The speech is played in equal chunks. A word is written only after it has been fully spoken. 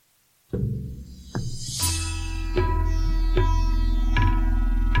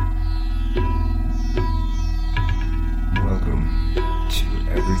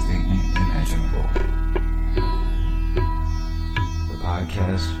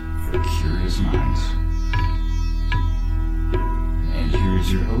for curious minds. And here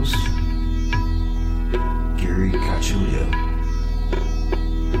is your host, Gary Cacciolillo.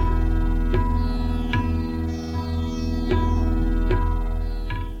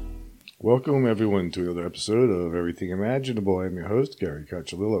 Welcome everyone to another episode of Everything Imaginable. I'm your host, Gary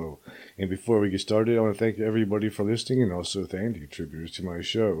Cacciolillo. And before we get started, I want to thank everybody for listening and also thank the contributors to my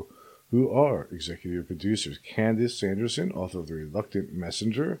show, who are executive producers Candace Sanderson, author of The Reluctant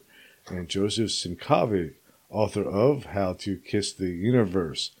Messenger, and Joseph Simkovic, author of How to Kiss the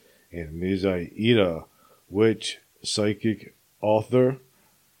Universe, and Ms. Aida, witch, psychic, author,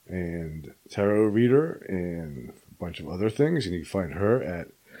 and tarot reader, and a bunch of other things. And you can find her at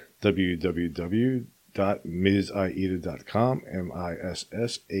www.misaida.com,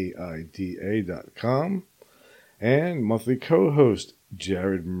 MISSAIDA.com, and monthly co-host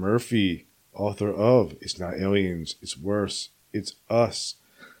Jared Murphy, author of It's Not Aliens, It's Worse, It's Us.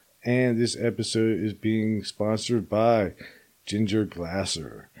 And this episode is being sponsored by Ginger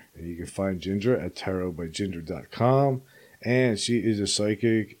Glasser. And you can find Ginger at tarotbyginger.com. And she is a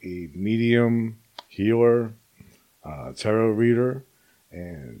psychic, a medium, healer, tarot reader.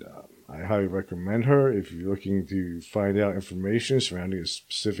 And I highly recommend her if you're looking to find out information surrounding a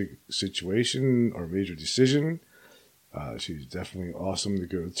specific situation or major decision. She's definitely awesome to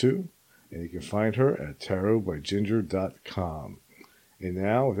go to. And you can find her at tarotbyginger.com. And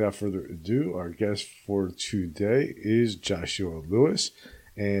now, without further ado, our guest for today is Joshua Lewis.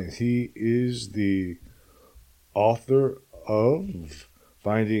 And he is the author of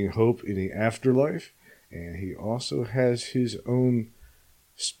Finding Hope in the Afterlife. And he also has his own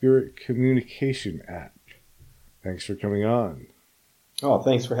spirit communication app. Thanks for coming on. Oh,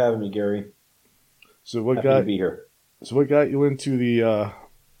 thanks for having me, Gary. So Happy to be here. So what got you into the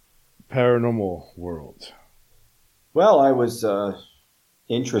paranormal world? Well, I was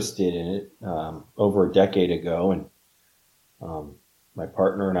interested in it over a decade ago, and my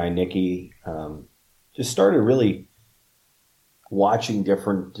partner and I, Nikki, just started really watching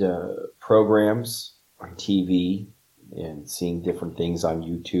different programs on TV and seeing different things on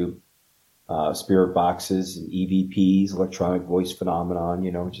YouTube, spirit boxes and EVPs, electronic voice phenomenon,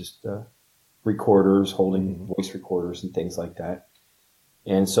 just recorders, holding voice recorders and things like that.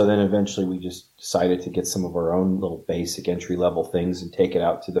 And so then eventually we just decided to get some of our own little basic entry-level things and take it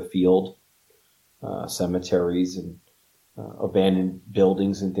out to the field, cemeteries and abandoned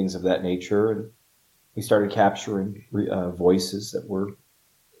buildings and things of that nature. And we started capturing voices that were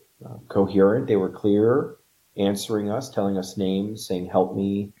coherent. They were clear, answering us, telling us names, saying, "Help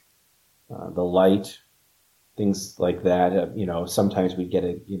me," the light, things like that. Sometimes we'd get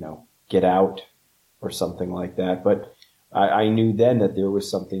get out or something like that. But I knew then that there was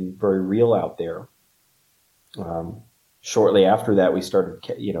something very real out there. Shortly after that, we started,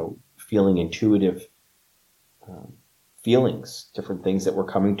 feeling intuitive feelings, different things that were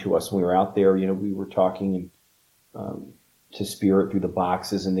coming to us when we were out there. We were talking to spirit through the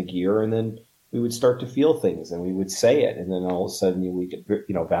boxes and the gear, and then we would start to feel things, and we would say it, and then all of a sudden we get,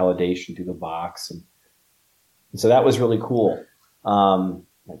 validation through the box, and so that was really cool. My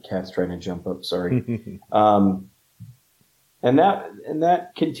cat's trying to jump up. Sorry. And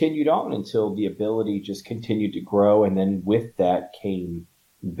that continued on until the ability just continued to grow. And then with that came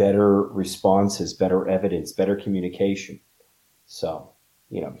better responses, better evidence, better communication. So,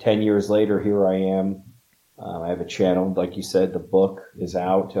 10 years later, here I am. I have a channel. Like you said, the book is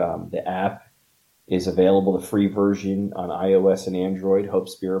out. The app is available, the free version on iOS and Android. Hope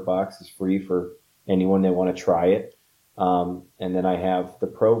Spirit Box is free for anyone that want to try it. And then I have the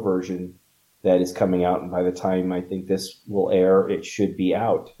pro version that is coming out, and by the time I think this will air, it should be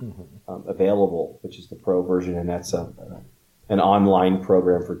out, available, which is the pro version, and that's an online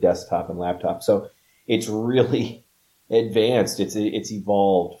program for desktop and laptop. So it's really advanced. It's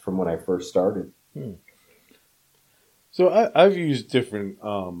evolved from when I first started. So I've used different,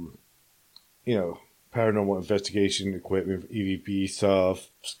 paranormal investigation equipment, EVP stuff,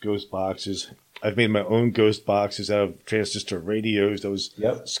 ghost boxes. I've made my own ghost boxes out of transistor radios that was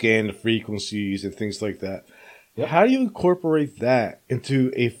scan the frequencies and things like that. Yep. How do you incorporate that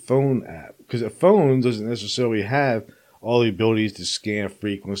into a phone app? Because a phone doesn't necessarily have all the abilities to scan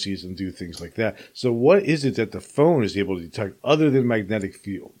frequencies and do things like that. So what is it that the phone is able to detect other than magnetic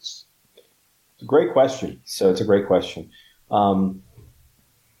fields? It's a great question. It's a great question.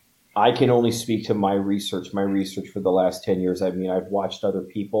 I can only speak to my research for the last 10 years. I mean, I've watched other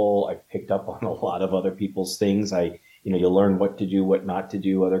people. I've picked up on a lot of other people's things. You learn what to do, what not to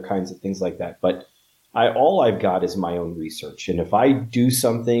do, other kinds of things like that. But all I've got is my own research. And if I do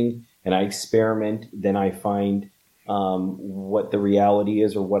something and I experiment, then I find what the reality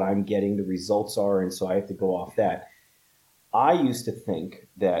is or what I'm getting, the results are, and so I have to go off that. I used to think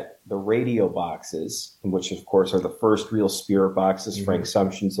that the radio boxes, which of course are the first real spirit boxes, Frank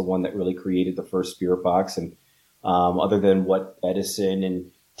Sumption's the one that really created the first spirit box, and other than what Edison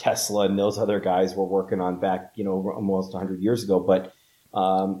and Tesla and those other guys were working on back, almost 100 years ago. But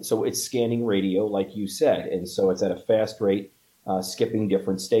so it's scanning radio, like you said, and so it's at a fast rate, skipping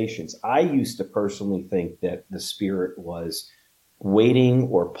different stations. I used to personally think that the spirit was waiting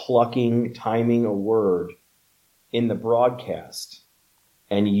or plucking, timing a word in the broadcast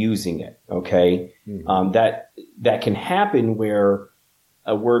and using it. Okay. That can happen where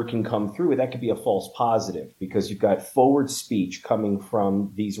a word can come through. That could be a false positive because you've got forward speech coming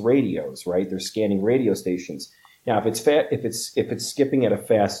from these radios, right? They're scanning radio stations. Now, if it's skipping at a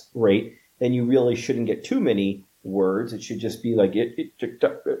fast rate, then you really shouldn't get too many words. It should just be like you're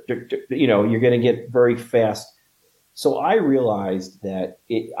going to get very fast. So I realized that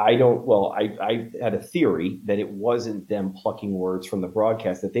I had a theory that it wasn't them plucking words from the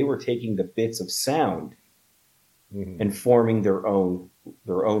broadcast, that they were taking the bits of sound and forming their own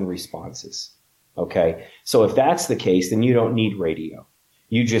responses. Okay. So if that's the case, then you don't need radio.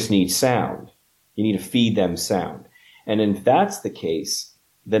 You just need sound. You need to feed them sound. And if that's the case,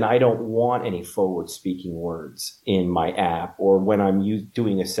 then I don't want any forward speaking words in my app or when I'm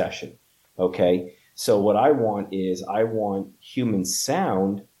doing a session. Okay. So what I want is human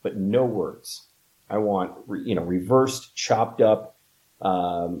sound, but no words. I want, reversed, chopped up,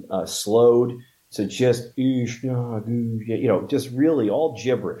 slowed. So just, just really all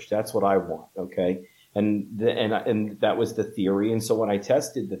gibberish. That's what I want. Okay. And that was the theory. And so when I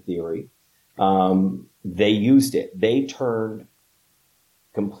tested the theory, they used it. They turned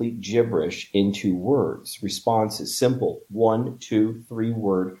complete gibberish into words, responses, simple 1, 2, 3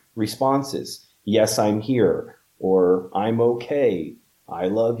 word responses. Yes, I'm here, or I'm okay, I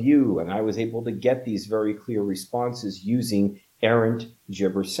love you. And I was able to get these very clear responses using errant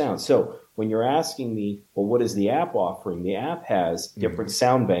gibberish sounds. So when you're asking me, well, what is the app offering? The app has different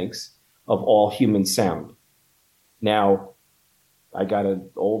sound banks of all human sound. Now, I got an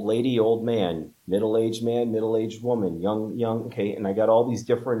old lady, old man, middle-aged man, middle-aged woman, young, okay, and I got all these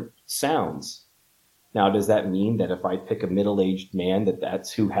different sounds. Now, does that mean that if I pick a middle-aged man,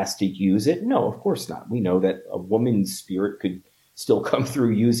 that's who has to use it? No, of course not. We know that a woman's spirit could still come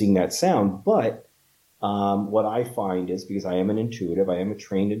through using that sound. But what I find is, because I am an intuitive, I am a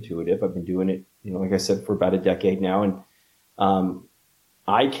trained intuitive. I've been doing it, like I said, for about a decade now. And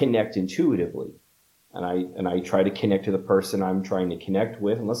I connect intuitively. And I try to connect to the person I'm trying to connect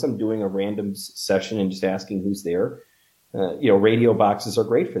with, unless I'm doing a random session and just asking who's there. Radio boxes are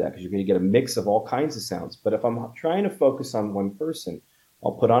great for that because you're going to get a mix of all kinds of sounds. But if I'm trying to focus on one person,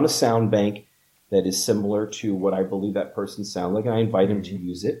 I'll put on a sound bank that is similar to what I believe that person sounds like, and I invite him to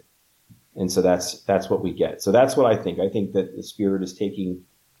use it. And so that's what we get. So that's what I think. I think that the spirit is taking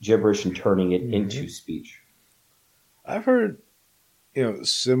gibberish and turning it into speech. I've heard,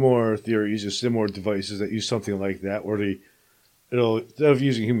 similar theories or similar devices that use something like that, where it'll, instead of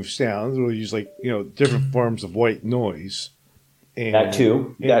using human sounds, it'll use different forms of white noise. And that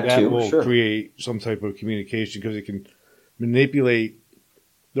too will sure. create some type of communication because it can manipulate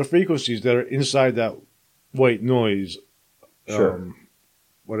the frequencies that are inside that white noise. Sure.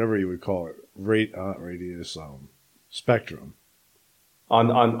 Whatever you would call it, radius, spectrum.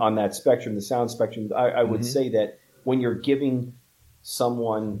 On that spectrum, the sound spectrum, I would say that when you're giving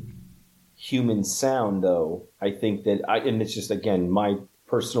someone human sound, though, I think that and it's just, again, my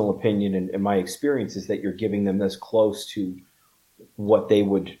personal opinion and my experience is that you're giving them this close to what they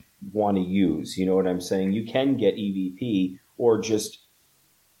would want to use. You know what I'm saying? You can get EVP or just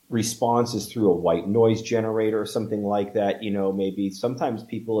responses through a white noise generator or something like that. Maybe sometimes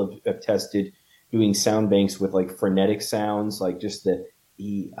people have tested doing sound banks with like frenetic sounds, like just the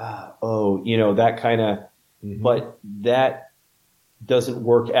that kind of, but that doesn't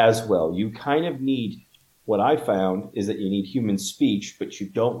work as well. You kind of need, what I found is that you need human speech, but you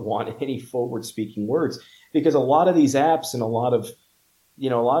don't want any forward speaking words, because a lot of these apps and a lot of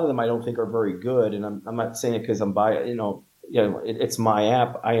them I don't think are very good. And I'm not saying it because I'm it's my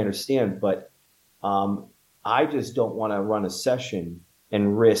app. I understand, but I just don't want to run a session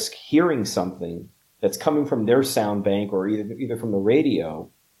and risk hearing something that's coming from their sound bank or either from the radio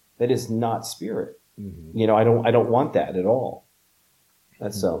that is not spirit. I don't want that at all.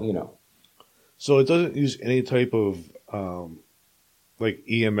 That's so. So it doesn't use any type of like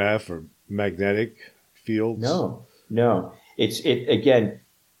EMF or magnetic fields. No. It again.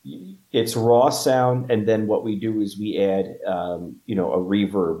 it's raw sound, and then what we do is we add, a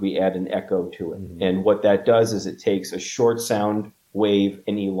reverb. We add an echo to it, and what that does is it takes a short sound wave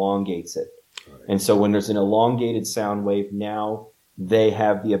and elongates it. Right. And so when there's an elongated sound wave, now they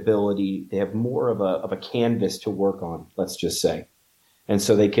have the ability. They have more of a canvas to work on. Let's just say, and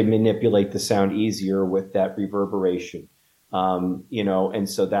so they can manipulate the sound easier with that reverberation. And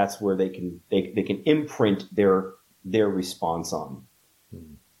so that's where they can imprint their response on.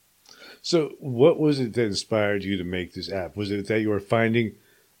 So what was it that inspired you to make this app? Was it that you were finding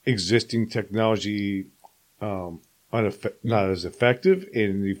existing technology not as effective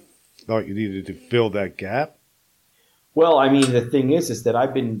and you thought you needed to fill that gap? Well, I mean, the thing is that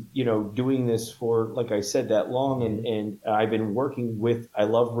I've been, doing this for, like I said, that long, and I've been working with, I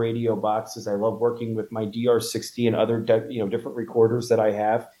love radio boxes. I love working with my DR60 and other, different recorders that I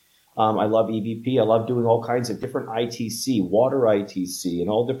have. I love EVP. I love doing all kinds of different ITC, water ITC, and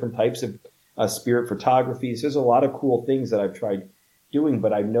all different types of spirit photographies. There's a lot of cool things that I've tried doing,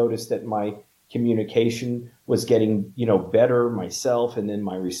 but I've noticed that my communication was getting, better myself, and then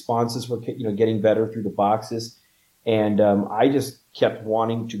my responses were, getting better through the boxes. And I just kept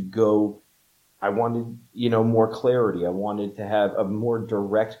wanting to go. I wanted, more clarity. I wanted to have a more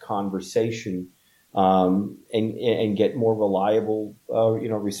direct conversation and get more reliable,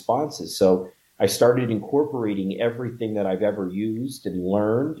 responses. So I started incorporating everything that I've ever used and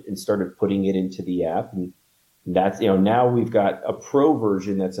learned and started putting it into the app. And that's, now we've got a pro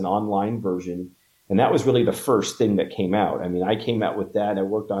version that's an online version. And that was really the first thing that came out. I mean, I came out with that. I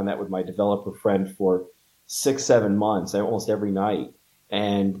worked on that with my developer friend for 6-7 months, almost every night.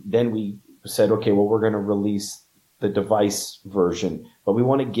 And then we said, okay, well, we're going to release the device version, but we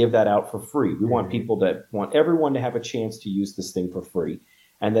want to give that out for free. We want everyone to have a chance to use this thing for free.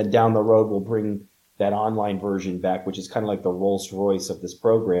 And then down the road, we'll bring that online version back, which is kind of like the Rolls Royce of this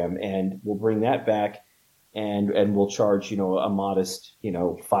program. And we'll bring that back and we'll charge, a modest,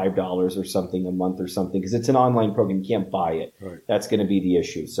 $5 or something a month or something, because it's an online program. You can't buy it. Right. That's going to be the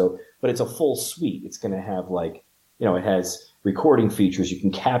issue. So, but it's a full suite. It's going to have it has recording features. You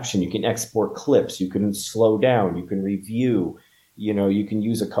can caption, you can export clips, you can slow down, you can review, you can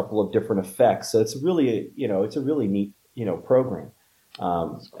use a couple of different effects. So it's really, it's a really neat, program.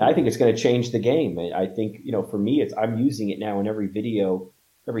 I think it's going to change the game. I think, for me, I'm using it now in every video,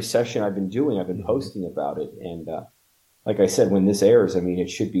 every session I've been doing, I've been posting about it. And, like I said, when this airs, I mean,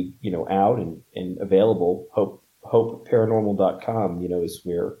 it should be, out and available. HopeParanormal.com, is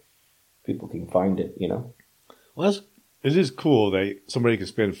where people can find it, Well, it is cool that somebody can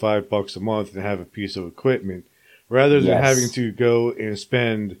spend $5 a month and have a piece of equipment rather than having to go and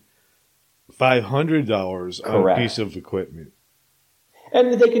spend $500 on a piece of equipment.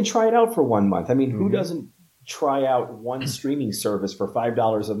 And they can try it out for 1 month. I mean, who doesn't try out one streaming service for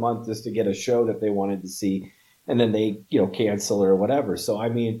 $5 a month just to get a show that they wanted to see, and then they, cancel or whatever. So, I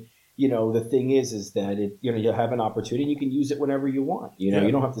mean, the thing is that you'll have an opportunity. You can use it whenever you want. You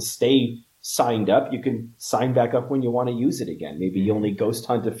don't have to stay signed up. You can sign back up when you want to use it again. Maybe you only ghost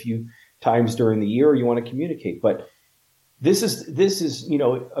hunt a few times during the year, or you want to communicate. But this is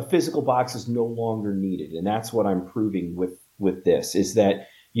a physical box is no longer needed, and that's what I'm proving with this, is that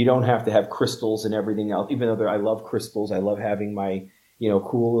you don't have to have crystals and everything else. Even though I love crystals, I love having my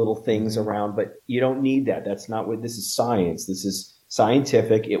cool little things around, but you don't need that. That's not what this is. Science. This is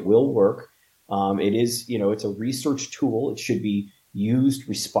scientific. It will work. It is it's a research tool. It should be used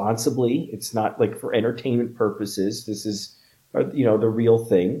responsibly. It's not like for entertainment purposes. This is, the real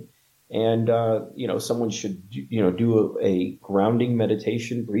thing. And, someone should, do a grounding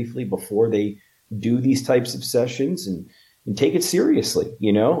meditation briefly before they do these types of sessions and take it seriously.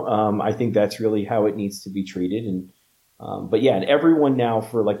 I think that's really how it needs to be treated. And, and everyone now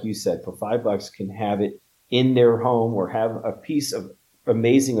like you said, for $5 can have it in their home or have a piece of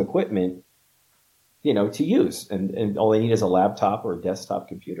amazing equipment to use. And all they need is a laptop or a desktop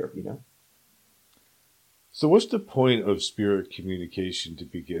computer, So what's the point of spirit communication to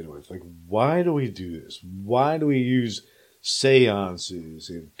begin with? Like, why do we do this? Why do we use seances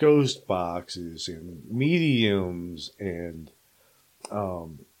and ghost boxes and mediums and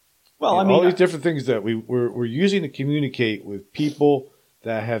all these different things that we're using to communicate with people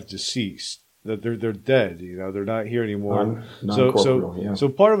that have deceased? That they're dead, they're not here anymore. So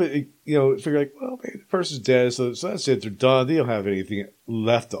part of it, figure like, well, maybe the person's dead, so that's it. They're done. They don't have anything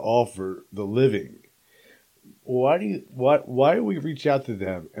left to offer the living. Why do we reach out to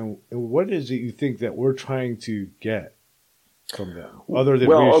them, and what is it you think that we're trying to get from them, other than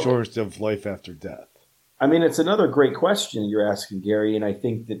reassurance of life after death? I mean, it's another great question you're asking, Gary, and I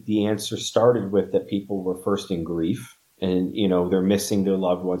think that the answer started with that people were first in grief. and, they're missing their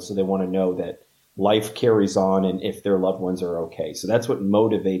loved ones. So they want to know that life carries on and if their loved ones are okay. So that's what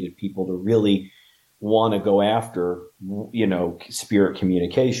motivated people to really want to go after, spirit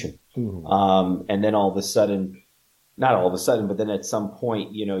communication. Mhm. And then all of a sudden, not all of a sudden, but then at some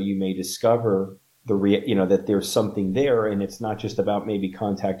point, you may discover that there's something there, and it's not just about maybe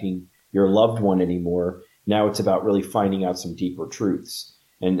contacting your loved one anymore. Now it's about really finding out some deeper truths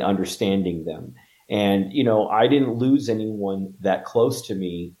and understanding them. And, I didn't lose anyone that close to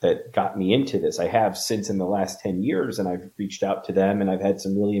me that got me into this. I have since in the last 10 years, and I've reached out to them and I've had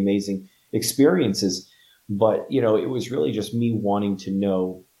some really amazing experiences. But, it was really just me wanting to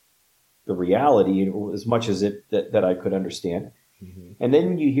know the reality as much as that I could understand. Mhm. And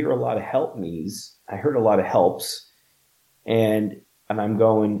then you hear a lot of help me's. I heard a lot of helps, and I'm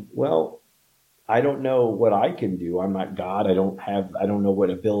going, well, I don't know what I can do. I'm not God. I don't know what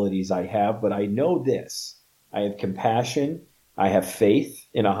abilities I have, but I know this. I have compassion. I have faith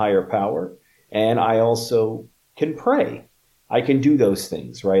in a higher power, and I also can pray. I can do those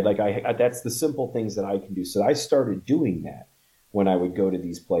things, right? Like that's the simple things that I can do. So I started doing that when I would go to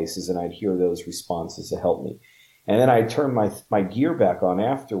these places and I'd hear those responses to help me. And then I turned my gear back on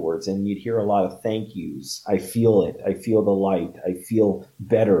afterwards, and you'd hear a lot of thank yous. I feel it. I feel the light. I feel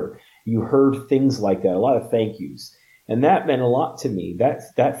better. You heard things like that, a lot of thank yous. And that meant a lot to me.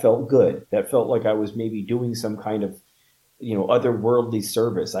 That felt good. That felt like I was maybe doing some kind of, otherworldly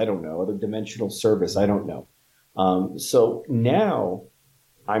service. I don't know, other dimensional service. I don't know. So now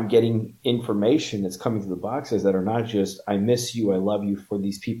I'm getting information that's coming through the boxes that are not just, I miss you, I love you, for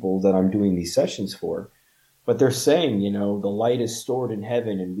these people that I'm doing these sessions for. But they're saying, the light is stored in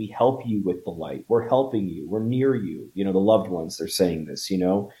heaven and we help you with the light. We're helping you. We're near you. The loved ones, they're saying this,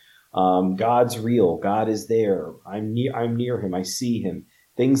 God's real. God is there. I'm near him. I see him.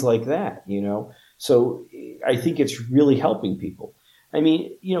 Things like that, So I think it's really helping people. I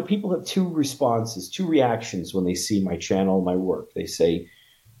mean, people have two reactions when they see my channel, my work. They say,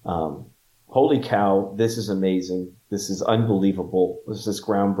 holy cow, this is amazing. This is unbelievable. This is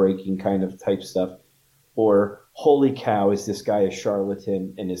groundbreaking kind of type stuff. Or, holy cow, is this guy a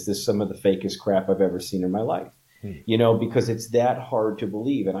charlatan? And is this some of the fakest crap I've ever seen in my life? Because it's that hard to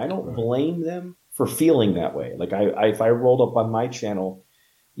believe. And I don't blame them for feeling that way. Like if I rolled up on my channel,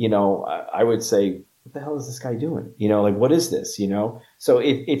 I would say, what the hell is this guy doing? Like, what is this? So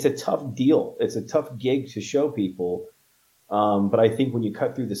it's a tough deal. It's a tough gig to show people. But I think when you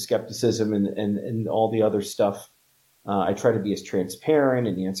cut through the skepticism and all the other stuff, I try to be as transparent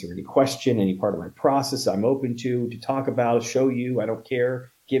and answer any question, any part of my process I'm open to talk about, show you. I don't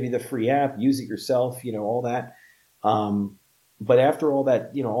care. Give you the free app, use it yourself, all that. But after all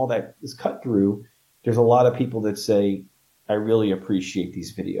that is cut through, there's a lot of people that say, I really appreciate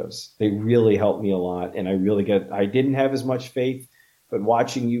these videos. They really help me a lot. And I didn't have as much faith, but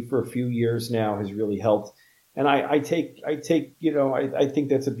watching you for a few years now has really helped. And I think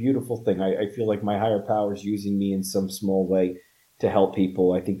that's a beautiful thing. I feel like my higher power is using me in some small way to help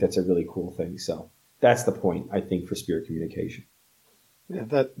people. I think that's a really cool thing. So that's the point, I think, for spirit communication. Yeah,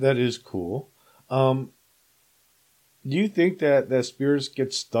 that is cool. Do you think that spirits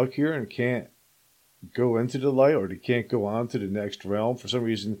get stuck here and can't go into the light, or they can't go on to the next realm? For some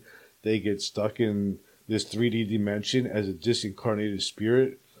reason, they get stuck in this 3D dimension as a disincarnated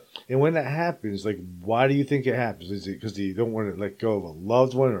spirit. And when that happens, like, why do you think it happens? Is it because they don't want to let go of a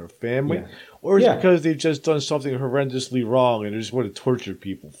loved one or a family? Yeah. Or is it because they've just done something horrendously wrong and they just want to torture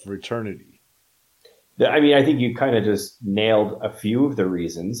people for eternity? I mean, I think you kind of just nailed a few of the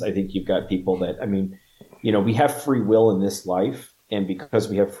reasons. I think you've got people that, we have free will in this life. And because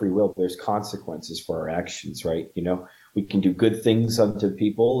we have free will, there's consequences for our actions, right? We can do good things unto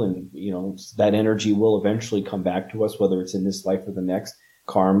people, and, that energy will eventually come back to us, whether it's in this life or the next.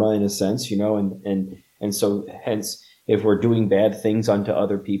 Karma, in a sense, and so hence, if we're doing bad things unto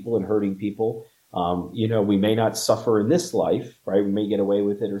other people and hurting people, we may not suffer in this life, right? We may get away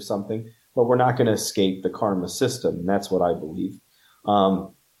with it or something, but we're not going to escape the karma system. And that's what I believe.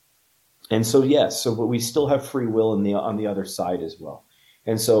 And so, yes, but we still have free will on the other side as well.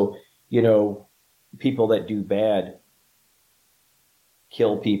 And so, people that do bad,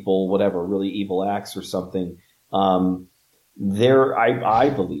 kill people, whatever, really evil acts or something, I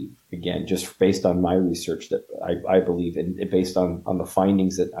believe, again, just based on my research, that I believe, and based on the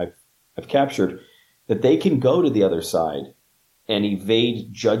findings that I've captured, that they can go to the other side and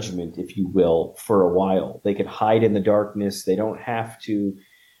evade judgment, if you will, for a while. They can hide in the darkness. They don't have to.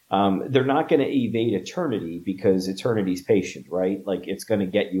 They're not going to evade eternity, because eternity's patient, right? Like, it's going to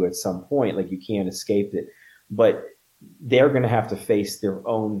get you at some point. Like, you can't escape it. But they're going to have to face their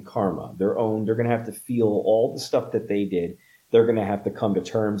own karma, they're going to have to feel all the stuff that they did. They're going to have to come to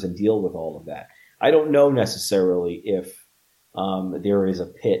terms and deal with all of that. I don't know necessarily if there is a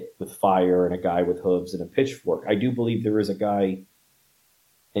pit with fire and a guy with hooves and a pitchfork. I do believe there is a guy,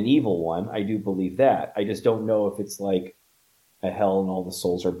 an evil one. I do believe that. I just don't know if it's like a hell and all the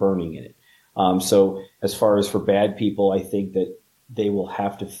souls are burning in it. So as far as for bad people, I think that they will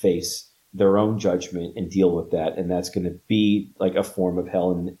have to face their own judgment and deal with that. And that's going to be like a form of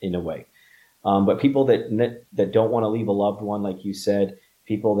hell in a way. But people that don't want to leave a loved one, like you said,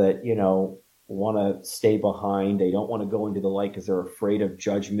 people that, want to stay behind, they don't want to go into the light because they're afraid of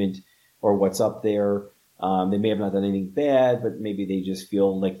judgment or what's up there. They may have not done anything bad, but maybe they just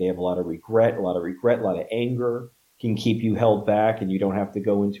feel like they have a lot of regret, a lot of anger can keep you held back and you don't have to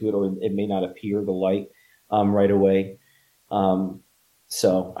go into it, or it may not appear the light right away.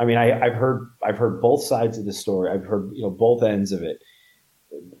 So, I mean, I've heard both sides of the story. I've heard, both ends of it.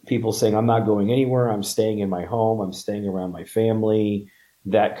 People saying, I'm not going anywhere. I'm staying in my home. I'm staying around my family,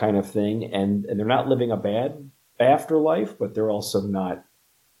 that kind of thing. And they're not living a bad afterlife, but they're also not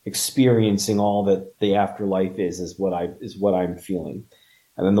experiencing all that the afterlife is what I'm feeling.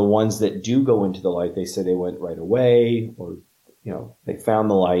 And then the ones that do go into the light, they say they went right away, or, they found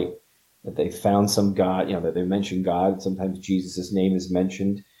the light, that they found some God, that they mentioned God. Sometimes Jesus' name is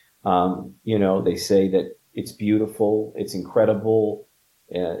mentioned. They say that it's beautiful, it's incredible,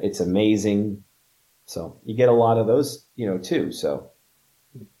 it's amazing. So you get a lot of those, too. So,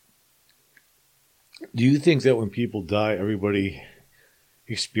 do you think that when people die, everybody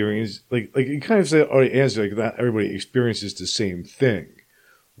experiences, like you kind of said already answered, like not everybody experiences the same thing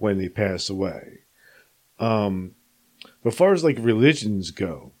when they pass away? But as far as like religions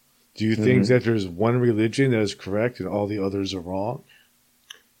go, do you think that there's one religion that is correct and all the others are wrong?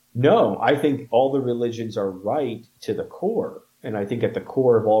 No, I think all the religions are right to the core. And I think at the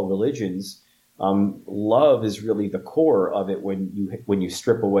core of all religions, love is really the core of it when you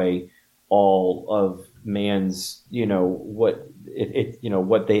strip away all of man's, what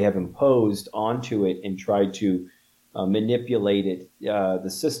they have imposed onto it and tried to manipulate it, the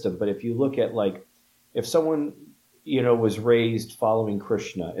system. But if you look at, like, if someone, was raised following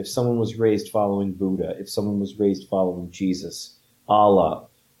Krishna, if someone was raised following Buddha, if someone was raised following Jesus, Allah,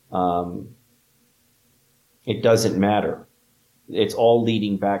 it doesn't matter. It's all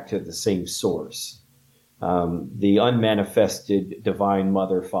leading back to the same source. The unmanifested divine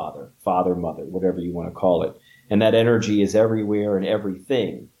mother, father, mother, whatever you want to call it. And that energy is everywhere and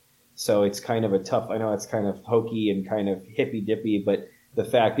everything. So it's kind of I know it's kind of hokey and kind of hippy dippy, but the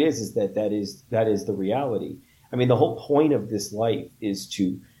fact is that is the reality. I mean, the whole point of this life is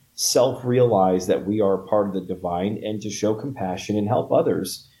to self-realize that we are part of the divine and to show compassion and help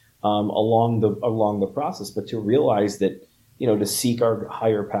others along the process, but to realize that, to seek our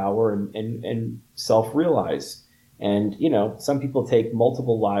higher power and self-realize. And, some people take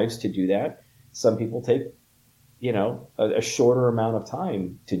multiple lives to do that. Some people take, a shorter amount of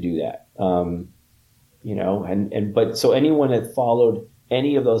time to do that. But so anyone that followed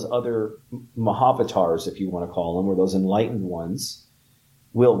any of those other Mahavatars, if you want to call them, or those enlightened ones,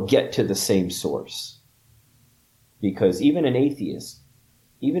 will get to the same source. Because even an atheist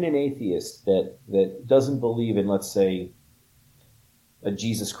that doesn't believe in, let's say, a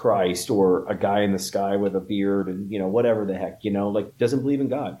Jesus Christ or a guy in the sky with a beard and, whatever the heck, like doesn't believe in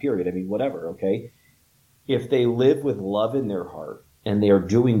God, period. I mean, whatever. Okay. If they live with love in their heart and they are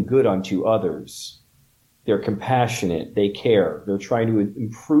doing good unto others, they're compassionate, they care, they're trying to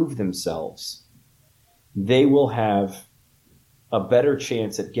improve themselves, they will have a better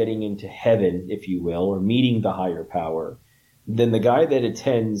chance at getting into heaven, if you will, or meeting the higher power than the guy that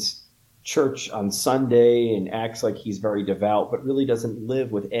attends church on Sunday and acts like he's very devout, but really doesn't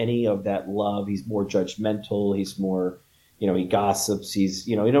live with any of that love. He's more judgmental. He's more, he gossips. He's,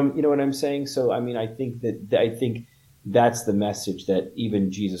 you know what I'm saying? So, I mean, I think that's the message that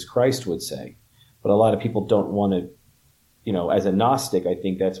even Jesus Christ would say. But a lot of people don't want to, as a Gnostic, I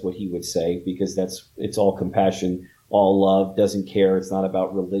think that's what he would say, because it's all compassion, all love, doesn't care. It's not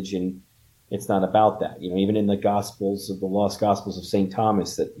about religion. It's not about that. Even in the Gospels of the Lost Gospels of St.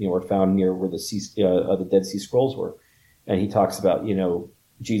 Thomas that, are found near where the Dead Sea Scrolls were. And he talks about,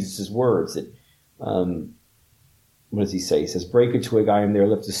 Jesus' words that, what does he say? He says, break a twig, I am there,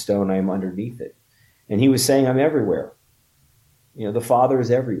 lift a stone, I am underneath it. And he was saying, I'm everywhere. The Father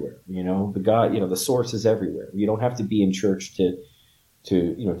is everywhere. The God, the source is everywhere. You don't have to be in church to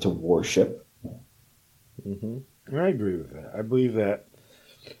worship. Mm-hmm. I agree with that. I believe that.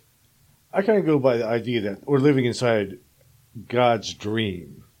 I kind of go by the idea that we're living inside God's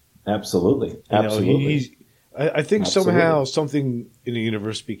dream. Absolutely. Absolutely. I think Absolutely. somehow something in the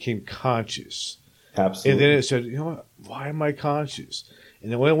universe became conscious. Absolutely. And then it said, you know what? Why am I conscious?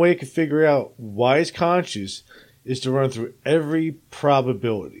 And the only way you can figure out why it's conscious is to run through every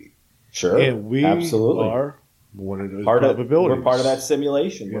probability. Sure. And we absolutely. are one of those We're probabilities. part of that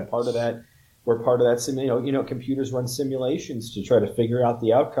simulation. Yes. We're part of that. We're part of that simulation. Computers run simulations to try to figure out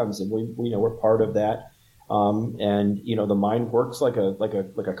the outcomes, and we're part of that. And the mind works like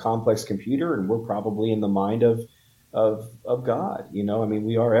a complex computer, and we're probably in the mind of God.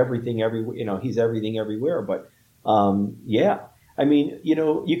 We are everything everywhere. He's everything everywhere. But yeah,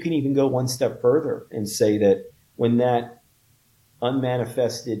 you can even go one step further and say that when that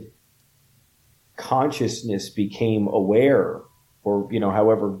unmanifested consciousness became aware, or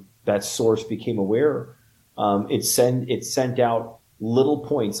however that source became aware, it sent out little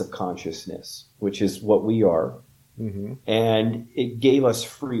points of consciousness, which is what we are. Mm-hmm. And it gave us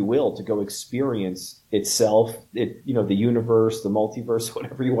free will to go experience itself, the universe, the multiverse,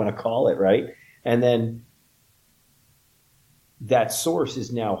 whatever you want to call it, right? And then that source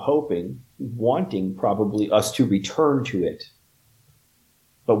is now wanting probably us to return to it.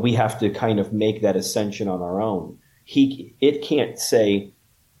 But we have to kind of make that ascension on our own. It can't say,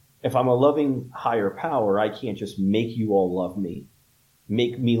 if I'm a loving higher power, I can't just make you all love me,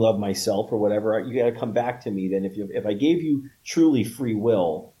 make me love myself or whatever. You got to come back to me. Then if I gave you truly free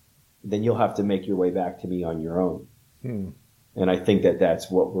will, then you'll have to make your way back to me on your own. And I think that's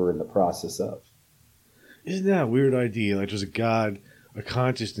what we're in the process of. Isn't that a weird idea? Like there's a God, a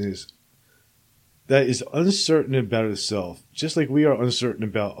consciousness that is uncertain about itself, just like we are uncertain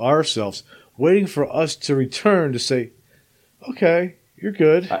about ourselves, waiting for us to return to say, okay, you're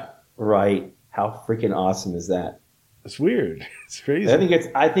good. Right. How freaking awesome is that? It's weird. It's crazy.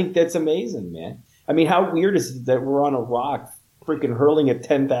 I think that's amazing, man. How weird is it that we're on a rock freaking hurling at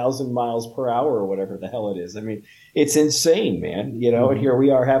 10,000 miles per hour or whatever the hell it is? It's insane, man. And here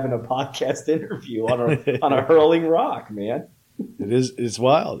we are having a podcast interview on a hurling rock, man. It is. It's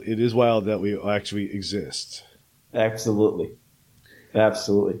wild. It is wild that we actually exist. Absolutely.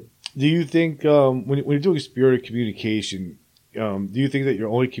 Do you think when you're doing spirited communication, do you think that you're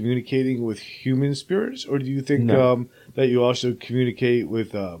only communicating with human spirits, or do you think that you also communicate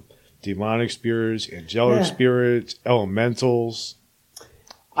with demonic spirits, angelic spirits, elementals,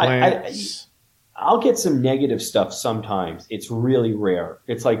 plants? I'll get some negative stuff sometimes. It's really rare.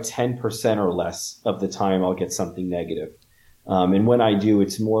 It's like 10% or less of the time I'll get something negative. And when I do,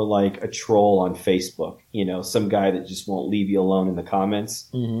 it's more like a troll on Facebook, some guy that just won't leave you alone in the comments.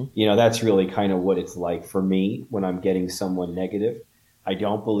 Mm-hmm. That's really kind of what it's like for me when I'm getting someone negative. I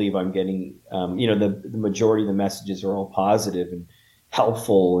don't believe I'm getting, the majority of the messages are all positive and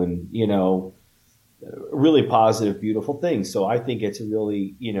helpful and, really positive, beautiful things. So I think it's a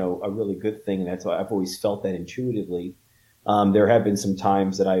really good thing. And that's why I've always felt that intuitively. There have been some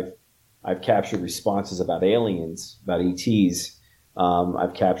times that I've captured responses about aliens, about ETs.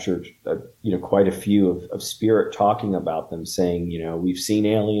 I've captured, quite a few of spirit talking about them, saying, we've seen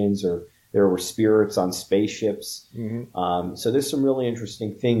aliens, or there were spirits on spaceships. Mm-hmm. So there's some really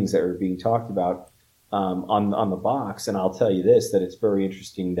interesting things that are being talked about on the box. And I'll tell you this, that it's very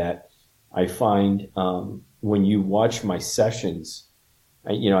interesting that I find when you watch my sessions,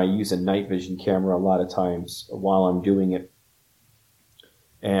 I use a night vision camera a lot of times while I'm doing it.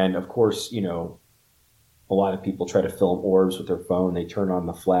 And of course, a lot of people try to film orbs with their phone. They turn on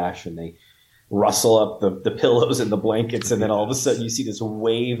the flash and they rustle up the pillows and the blankets. And then all of a sudden you see this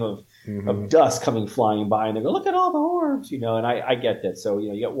wave of dust coming flying by, and they go, look at all the orbs, and I get that. So,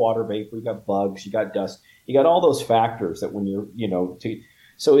 you got water vapor, you got bugs, you got dust, you got all those factors that when you're,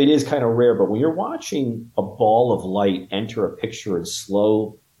 so it is kind of rare. But when you're watching a ball of light enter a picture in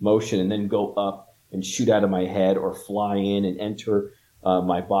slow motion and then go up and shoot out of my head or fly in and enter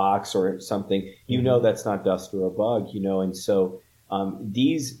my box or something, that's not dust or a bug, and so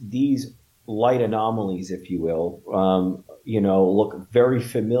these light anomalies, if you will, look very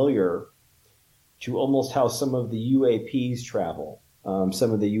familiar to almost how some of the UAPs travel,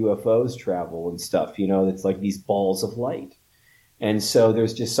 some of the UFOs travel and stuff. It's like these balls of light, and so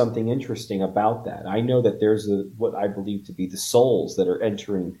there's just something interesting about that. I know that there's what I believe to be the souls that are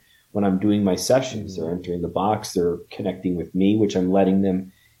entering. When I'm doing my sessions, they're entering the box, they're connecting with me, which I'm letting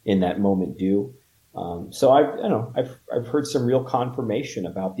them in that moment do. So I've heard some real confirmation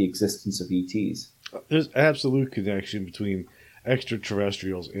about the existence of ETs. There's absolute connection between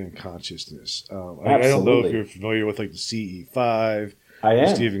extraterrestrials and consciousness. I don't know if you're familiar with like the CE5, I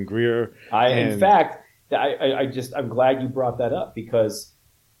am. Stephen Greer. In fact, I'm glad you brought that up, because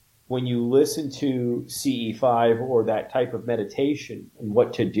when you listen to CE5 or that type of meditation and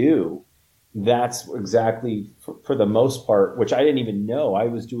what to do, that's exactly for the most part, which I didn't even know. I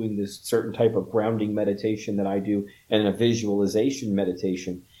was doing this certain type of grounding meditation that I do and a visualization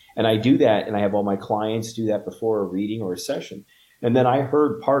meditation. And I do that, and I have all my clients do that before a reading or a session. And then I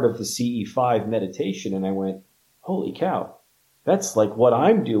heard part of the CE5 meditation, and I went, holy cow, that's like what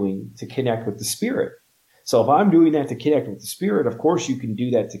I'm doing to connect with the spirit. So if I'm doing that to connect with the spirit, of course you can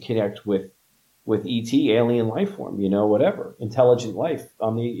do that to connect with ET, alien life form, whatever, intelligent life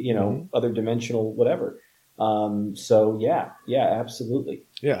on the, other dimensional, whatever. So yeah, absolutely.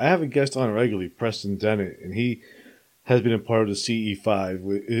 Yeah, I have a guest on regularly, Preston Dennett, and he has been a part of the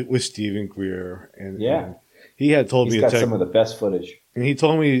CE5 with Stephen Greer. And he had told He's me got some of the best footage. And he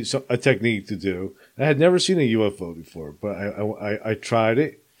told me a technique to do. I had never seen a UFO before, but I tried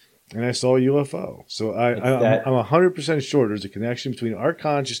it, and I saw a UFO. So I'm 100% sure there's a connection between our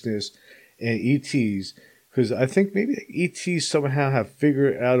consciousness and ETs, because I think maybe ETs somehow have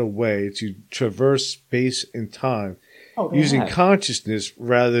figured out a way to traverse space and time using consciousness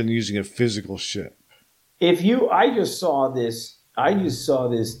rather than using a physical ship. I just saw this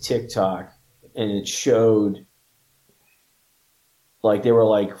TikTok, and it showed like they were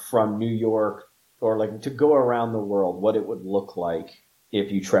like from New York, or like to go around the world, what it would look like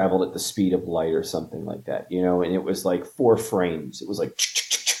if you traveled at the speed of light or something like that, and it was like 4 frames. It was like,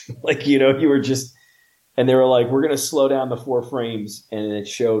 like, you were just, and they were like, we're going to slow down the 4 frames. And it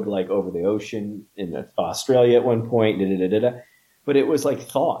showed like over the ocean in Australia at one point, but it was like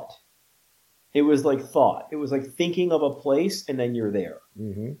thought. It was like thought. It was like thinking of a place and then you're there.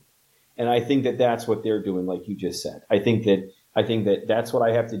 Mm-hmm. And I think that that's what they're doing, like you just said. I think that that's what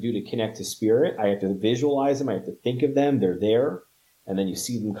I have to do to connect to spirit. I have to visualize them. I have to think of them. They're there. And then you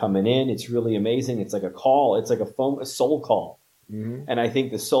see them coming in. It's really amazing. It's like a call. It's like a soul call. Mm-hmm. And I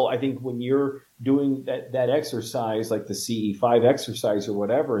think when you're doing that exercise, like the CE5 exercise or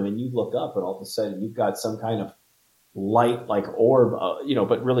whatever, and then you look up and all of a sudden you've got some kind of light like orb,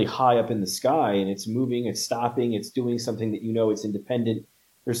 but really high up in the sky, and it's moving, it's stopping, it's doing something that it's independent.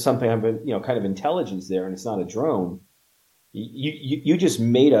 There's something kind of intelligence there, and it's not a drone. You just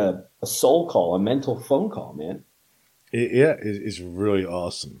made a soul call, a mental phone call, man. It's really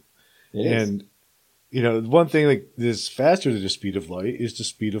awesome. It is. And one thing like this faster than the speed of light is the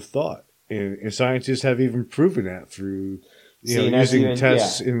speed of thought, and scientists have even proven that through using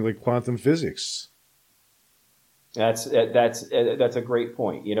tests in like quantum physics. That's a great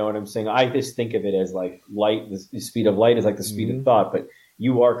point. You know what I'm saying? I just think of it as like light. The speed of light is like the speed of thought, but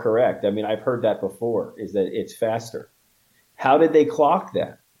you are correct. I mean, I've heard that before. Is that it's faster? How did they clock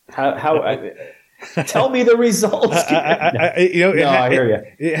that? Tell me the results. I hear you.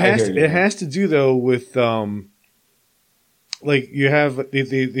 It has to do though with like you have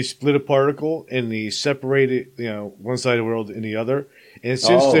they split a particle and they separate it, one side of the world and the other. And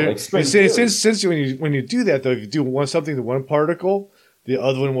since when you do that though, if you do something to one particle, the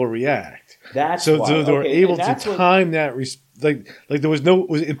other one will react. That's why. So they were able to time that. Like it was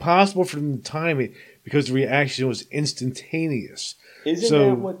impossible for them to time it because the reaction was instantaneous. Isn't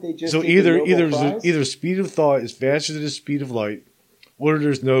that what they just? So either speed of thought is faster than the speed of light, or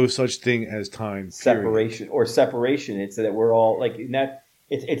there's no such thing as time. Separation. It's that we're all like in that.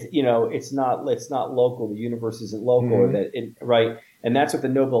 It's not local. The universe isn't local, Mm-hmm. right? And that's what the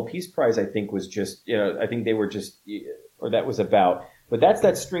Nobel Peace Prize I think was just. I think they were just, or that was about. But that's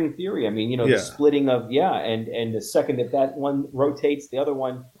that string theory. I mean, the splitting of and the second that one rotates, the other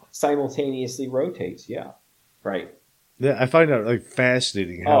one simultaneously rotates. Yeah, right. Yeah, I find that like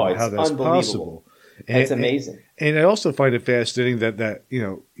fascinating how that's possible. It's amazing. And I also find it fascinating that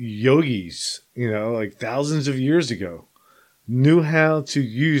yogis, like thousands of years ago, knew how to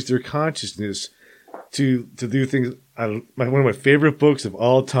use their consciousness to do things. One of my favorite books of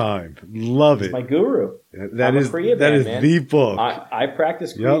all time. Love it. My guru. That is the book. I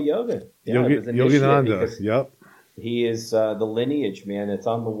practice Kriya Yoga. Yeah, Yogananda. Yep. He is the lineage, man. It's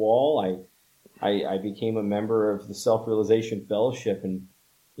on the wall. I became a member of the Self-Realization Fellowship, and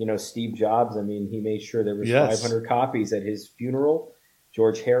Steve Jobs. I mean, he made sure there was 500 copies at his funeral.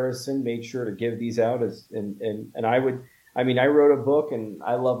 George Harrison made sure to give these out and I would. I mean, I wrote a book, and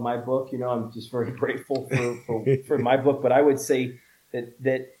I love my book. I'm just very grateful for my book. But I would say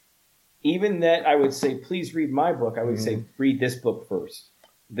that even that, I would say, please read my book. I would say, read this book first.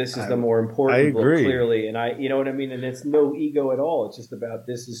 This is the more important book, clearly. And you know what I mean? And it's no ego at all. It's just about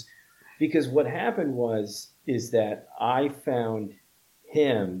this is because what happened is that I found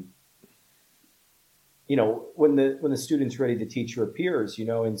him, when the student's ready to teach your peers,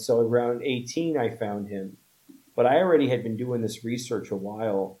 and so around 18, I found him. But I already had been doing this research a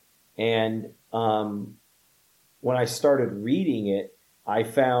while. And when I started reading it, I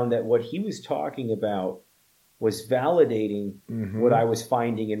found that what he was talking about was validating what I was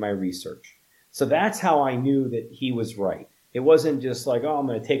finding in my research. So that's how I knew that he was right. It wasn't just like, oh, I'm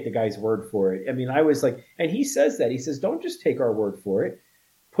going to take the guy's word for it. I mean, I was like, and he says that. He says, don't just take our word for it.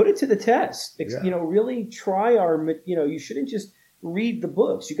 Put it to the test. Yeah. Really try you shouldn't just read the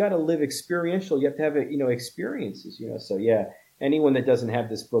books. You got to live experiential. You have to have, experiences, So, yeah, anyone that doesn't have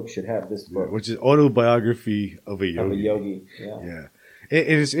this book should have this book. Which is Autobiography of a Yogi. Of a Yogi, yeah. Yeah.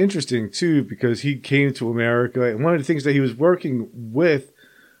 And it's interesting, too, because he came to America, and one of the things that he was working with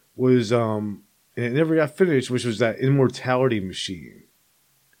was, and it never got finished, which was that immortality machine.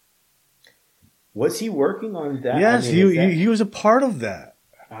 Was he working on that? Yes, he was a part of that.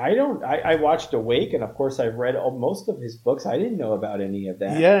 I watched Awake, and of course I've read most of his books. I didn't know about any of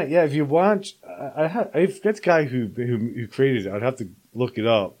that. Yeah. If you watch, I forget the guy who created it. I'd have to look it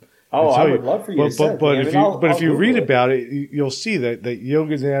up. Oh, I would love for you to say. But if you read about it, you'll see that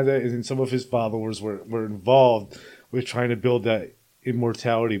Yogananda and some of his followers were involved with trying to build that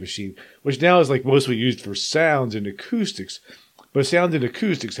immortality machine, which now is like mostly used for sounds and acoustics. But sound and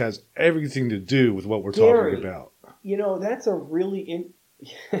acoustics has everything to do with what we're talking about. That's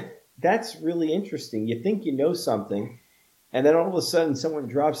that's really interesting. You think you know something, and then all of a sudden someone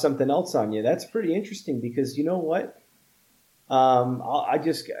drops something else on you. That's pretty interesting because you know what? I'm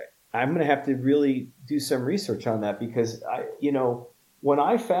going to have to really do some research on that because when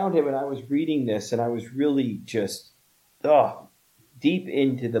I found him and I was reading this and I was really just deep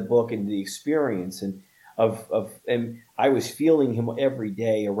into the book and the experience and and I was feeling him every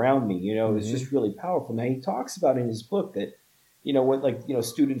day around me. It was just really powerful. Now he talks about in his book that when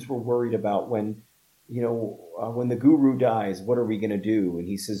students were worried about when the guru dies, what are we going to do? And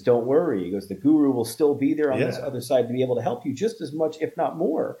he says, don't worry. He goes, the guru will still be there on this other side to be able to help you just as much, if not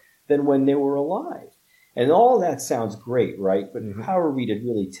more, than when they were alive. And all that sounds great, right? But how are we to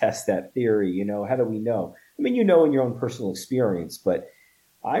really test that theory? How do we know? I mean, in your own personal experience, but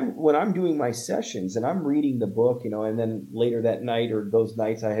when I'm doing my sessions and I'm reading the book, and then later that night or those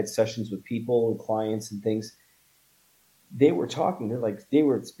nights I had sessions with people and clients and things, they were talking,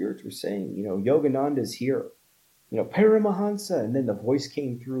 spirits were saying, Yogananda's here, Paramahansa. And then the voice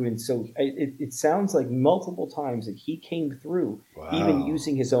came through. And so it sounds like multiple times that he came through, even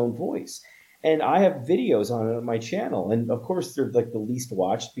using his own voice. And I have videos on it on my channel. And of course, they're like the least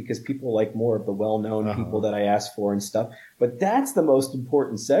watched because people like more of the well-known people that I ask for and stuff. But that's the most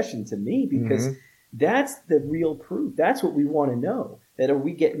important session to me because that's the real proof. That's what we want to know. That are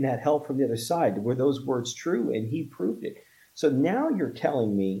we getting that help from the other side? Were those words true? And he proved it. So now you're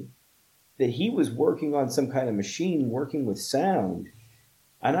telling me that he was working on some kind of machine, working with sound.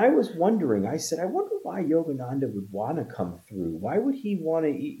 And I was wondering, I said, I wonder why Yogananda would want to come through. Why would he want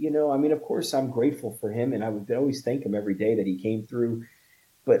to, of course, I'm grateful for him. And I would always thank him every day that he came through.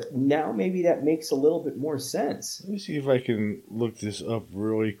 But now maybe that makes a little bit more sense. Let me see if I can look this up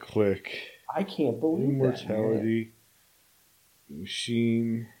really quick. I can't believe Immortality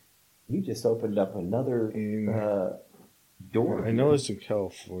machine. You just opened up another door. I know it's in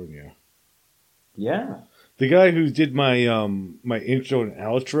California. Yeah. The guy who did my my intro and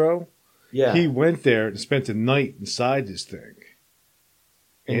outro, he went there and spent a night inside this thing.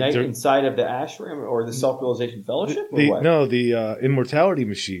 Inside of the ashram or the Self-Realization Fellowship? The Immortality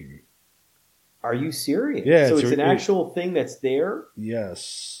Machine. Are you serious? Yeah. So it's an actual thing that's there?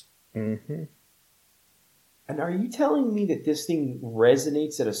 Yes. Mm-hmm. And are you telling me that this thing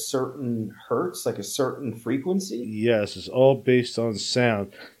resonates at a certain hertz, like a certain frequency? Yes, it's all based on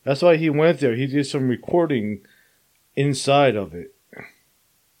sound. That's why he went there. He did some recording inside of it.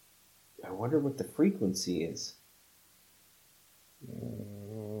 I wonder what the frequency is.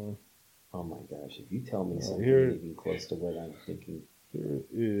 Oh my gosh, if you tell me something even close to what I'm thinking. Here it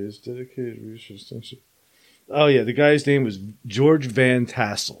is, dedicated research extension. Oh yeah, the guy's name was George Van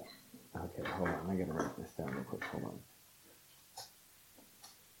Tassel. Okay, hold on. I gotta write this down real quick. Hold on.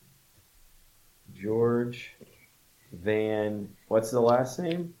 George Van, what's the last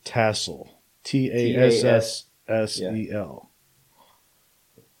name? Tassel. Tassel. Tassel.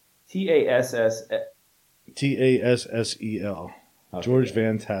 Okay, George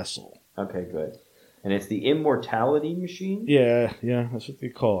Van Tassel. Okay, good. And it's the Immortality Machine? Yeah, that's what they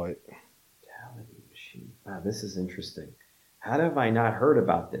call it. Immortality Machine. Wow, this is interesting. How have I not heard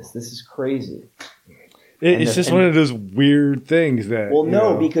about this? This is crazy. It's just one of those weird things that... Well,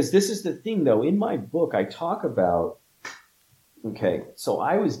 no, because this is the thing, though. In my book, I talk about... Okay, so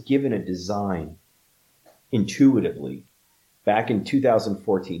I was given a design intuitively back in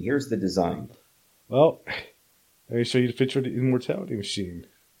 2014. Here's the design. Well, let me show you the picture of the Immortality Machine.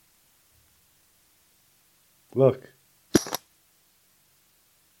 Look.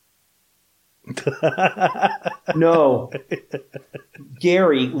 No.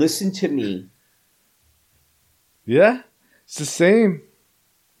 Gary, listen to me. Yeah, it's the same.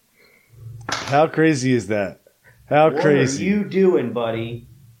 How crazy is that? How crazy? What are you doing, buddy?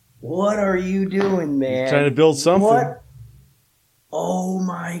 What are you doing, man? Trying to build something. What? Oh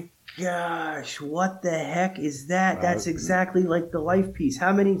my gosh, what the heck is that? That's exactly like the life piece.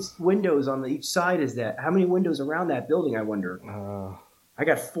 How many windows on each side is that? How many windows around that building, I wonder? I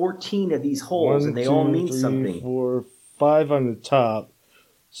got 14 of these holes, and they all mean something. 3, 4, 5 on the top.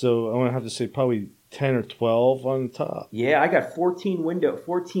 So I'm going to have to say probably 10 or 12 on the top. Yeah, I got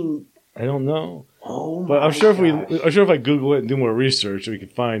 14. I don't know. Oh my But I'm sure gosh. if I Google it and do more research, we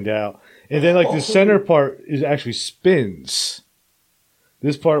could find out. And then the center part is actually spins.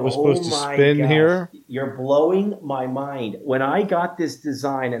 This part was supposed to spin here. You're blowing my mind. When I got this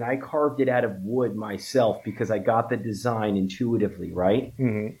design, and I carved it out of wood myself because I got the design intuitively, right?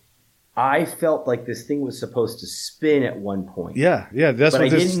 Mm-hmm. I felt like this thing was supposed to spin at one point. Yeah. That's but what I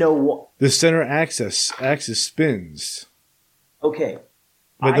didn't know what. The center axis spins. Okay,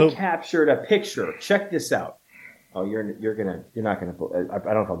 I captured a picture. Check this out. Oh, you're not gonna. I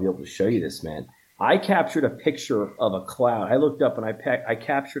don't know if I'll be able to show you this, man. I captured a picture of a cloud. I looked up and I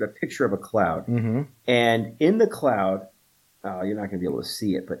captured a picture of a cloud. Mm-hmm. And in the cloud, you're not going to be able to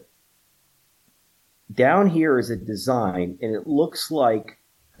see it, but down here is a design, and it looks like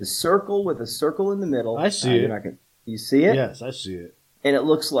the circle with a circle in the middle. I see it. You see it? Yes, I see it. And it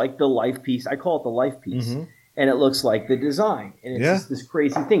looks like the life piece. I call it the life piece. Mm-hmm. And it looks like the design. And it's just this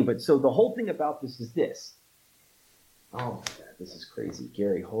crazy thing. But so the whole thing about this is this. Oh, my God, this is crazy.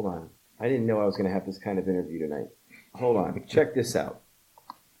 Gary, hold on. I didn't know I was going to have this kind of interview tonight. Hold on. Check this out.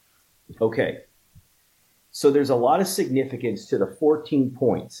 Okay. So there's a lot of significance to the 14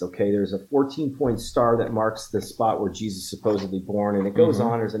 points. Okay. There's a 14-point star that marks the spot where Jesus supposedly born. And it goes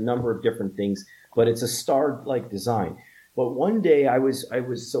on. There's a number of different things. But it's a star-like design. But one day I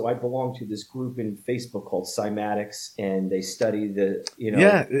belong to this group in Facebook called Cymatics, and they study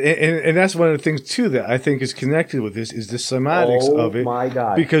Yeah, and that's one of the things too that I think is connected with this is the cymatics of it. Oh my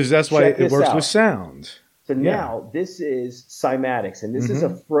God! Because that's why it works with sound. So now this is cymatics, and this is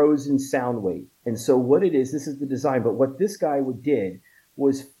a frozen sound wave. And so what it is, this is the design. But what this guy did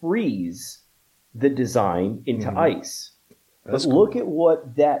was freeze the design into ice. But look at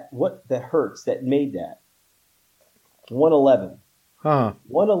what the hertz that made that. 111.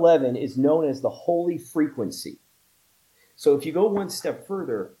 111 is known as the holy frequency. So if you go one step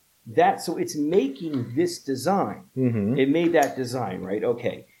further, so it's making this design. Mm-hmm. It made that design, right?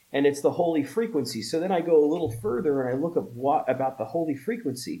 Okay. And it's the holy frequency. So then I go a little further and I look up about the holy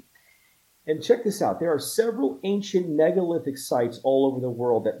frequency. And check this out. There are several ancient megalithic sites all over the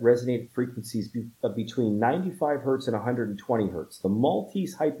world that resonate at frequencies between 95 hertz and 120 hertz. The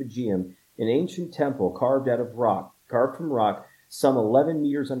Maltese Hypogeum, an ancient temple carved from rock, some 11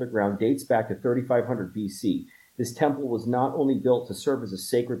 meters underground, dates back to 3500 BC. This temple was not only built to serve as a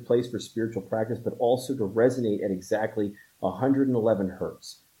sacred place for spiritual practice, but also to resonate at exactly 111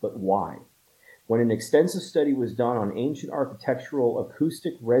 hertz. But why? When an extensive study was done on ancient architectural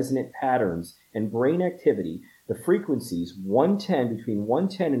acoustic resonant patterns and brain activity, the frequencies between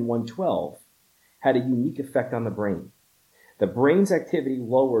 110 and 112 had a unique effect on the brain. The brain's activity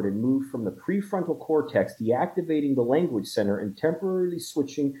lowered and moved from the prefrontal cortex, deactivating the language center and temporarily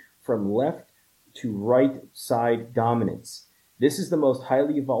switching from left to right side dominance. This is the most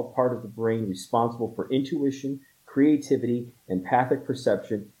highly evolved part of the brain responsible for intuition, creativity, empathic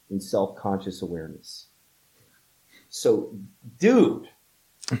perception, and self-conscious awareness. So, dude,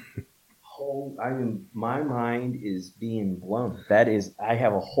 my mind is being blown.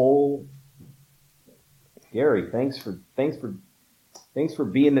 Gary, thanks for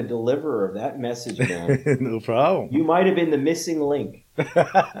being the deliverer of that message, man. No problem. You might have been the missing link.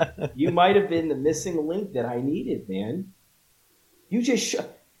 You might have been the missing link that I needed, man. You just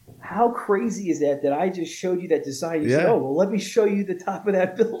how crazy is that I just showed you that design? You said, "Oh, well, let me show you the top of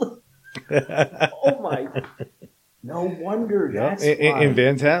that building." Oh my! No wonder that's why. In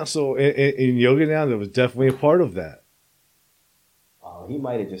Van Tassel, in Yoga Now, there was definitely a part of that. Oh, he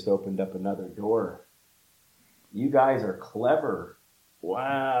might have just opened up another door. You guys are clever.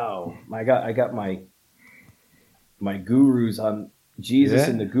 Wow. I got my gurus on Jesus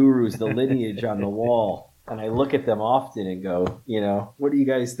and the gurus, the lineage on the wall. And I look at them often and go, what are you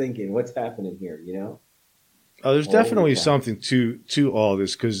guys thinking? What's happening here, Oh, there's definitely something to all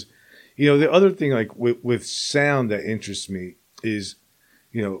this because, the other thing like with sound that interests me is,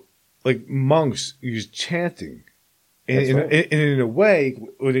 like monks use chanting. And in a way,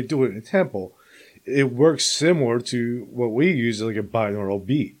 when they do it in a temple, it works similar to what we use, like a binaural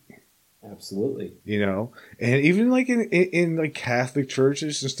beat. Absolutely. And even like in like Catholic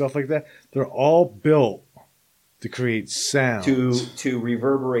churches and stuff like that, they're all built to create sound, to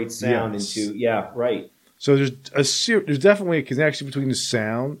reverberate sound, yes. and right. So there's definitely a connection between the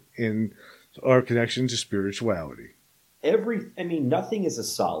sound and our connection to spirituality. Nothing is a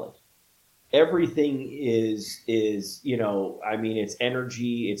solid. Everything is it's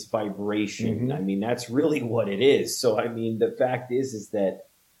energy, it's vibration. Mm-hmm. That's really what it is. So the fact is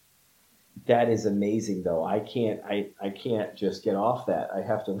that is amazing, though. I can't just get off that. I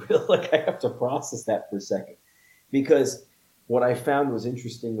have to process that for a second, because what I found was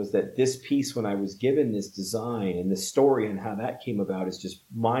interesting was that this piece, when I was given this design and the story and how that came about, is just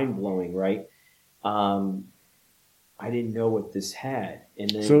mind blowing, right? I didn't know what this had, and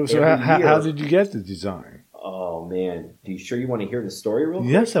then how did you get the design? Oh man, are you sure you want to hear the story real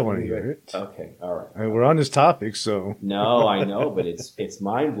quick? Yes, I want to hear it. Okay, all right. I mean, we're on this topic, so no, I know, but it's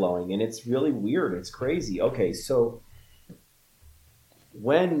mind blowing and it's really weird. It's crazy. Okay, so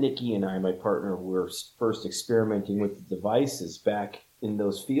when Nikki and I, my partner, were first experimenting with the devices back in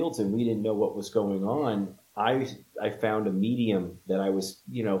those fields, and we didn't know what was going on, I found a medium that I was,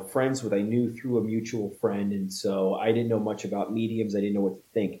 friends with. I knew through a mutual friend, and so I didn't know much about mediums. I didn't know what to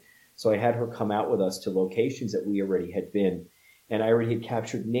think. So I had her come out with us to locations that we already had been, and I already had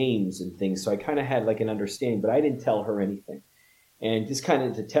captured names and things. So I kind of had like an understanding, but I didn't tell her anything. And just kind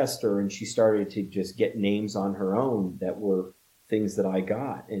of to test her, and she started to just get names on her own that were things that I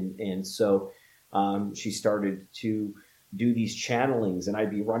got. And so she started to do these channelings, and I'd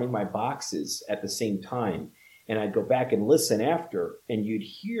be running my boxes at the same time. And I'd go back and listen after, and you'd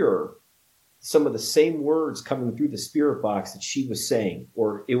hear some of the same words coming through the spirit box that she was saying,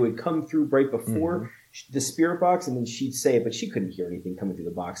 or it would come through right before the spirit box, and then she'd say it, but she couldn't hear anything coming through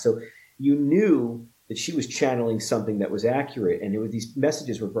the box. So you knew that she was channeling something that was accurate, and these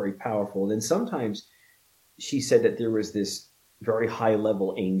messages were very powerful. And then sometimes she said that there was this very high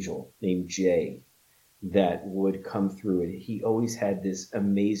level angel named Jay that would come through, and he always had this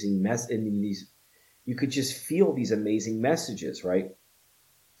amazing you could just feel these amazing messages, right?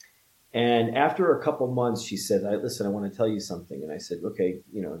 And after a couple months, she said, listen, I want to tell you something. And I said, okay,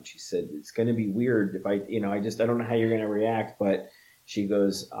 and she said, it's going to be weird if I don't know how you're going to react, but she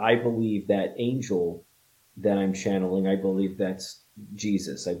goes, I believe that angel that I'm channeling, I believe that's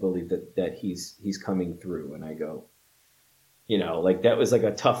Jesus. I believe that he's coming through. And I go, that was like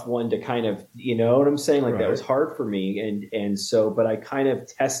a tough one to kind of, you know what I'm saying? Like, right. That was hard for me. And so, but I kind of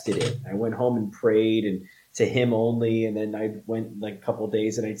tested it. I went home and prayed and to him only. And then I went like a couple of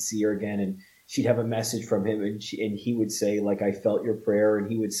days and I'd see her again, and she'd have a message from him, and he would say, like, I felt your prayer.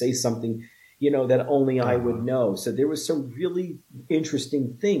 And he would say something, that only I would know. So there was some really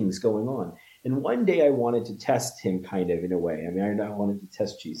interesting things going on. And one day I wanted to test him kind of in a way. I wanted to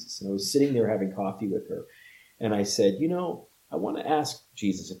test Jesus, and I was sitting there having coffee with her. And I said, I want to ask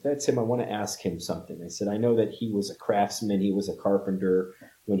Jesus, if that's him, I want to ask him something. I said, I know that he was a craftsman, he was a carpenter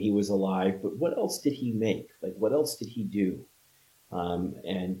when he was alive, but what else did he make? Like, what else did he do?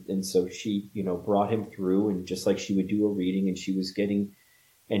 And so she, brought him through, and just like she would do a reading, and she was getting,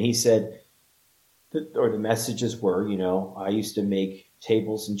 and he said, the messages were, I used to make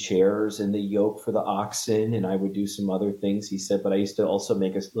tables and chairs and the yoke for the oxen, and I would do some other things, he said, but I used to also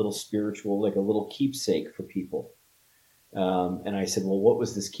make a little spiritual, like a little keepsake for people. And I said, well, what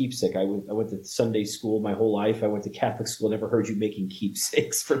was this keepsake? I went to Sunday school my whole life. I went to Catholic school. Never heard you making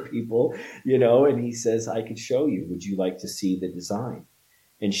keepsakes for people, and he says, I could show you. Would you like to see the design?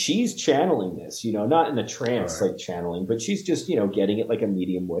 And she's channeling this, not in a trance, right, like channeling, but she's just, getting it like a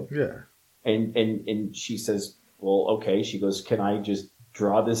medium would. Yeah. And she says, well, okay. She goes, can I just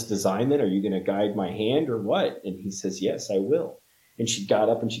draw this design then? Are you going to guide my hand or what? And he says, yes, I will. And she got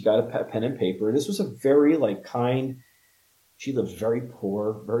up and she got a pen and paper. And this was a very kind. She lived very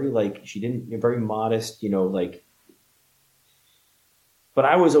poor, very very modest, but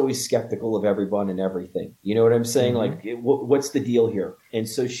I was always skeptical of everyone and everything. You know what I'm saying? Mm-hmm. Like, what's the deal here? And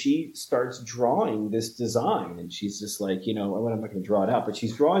so she starts drawing this design, and she's just like, I'm not going to draw it out, but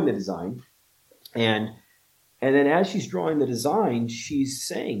she's drawing the design. And then as she's drawing the design, she's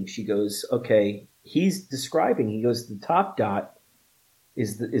saying, she goes, okay, he's describing, he goes, the top dot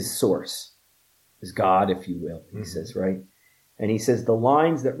is source, is God, if you will, he says, right? And he says the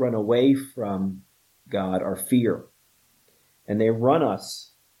lines that run away from God are fear. And they run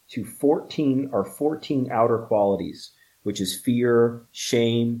us to 14 outer qualities, which is fear,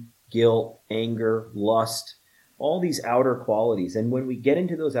 shame, guilt, anger, lust, all these outer qualities. And when we get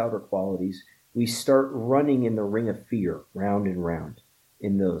into those outer qualities, we start running in the ring of fear, round and round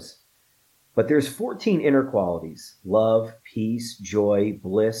in those. But there's 14 inner qualities: love, peace, joy,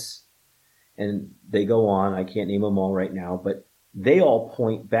 bliss, and they go on. I can't name them all right now, but they all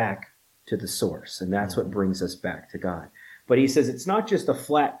point back to the source, and that's what brings us back to God. But he says it's not just a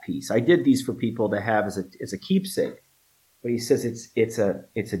flat piece. I did these for people to have as a keepsake, but he says it's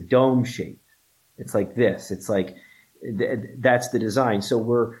a dome shape. It's like this. It's like that's the design. So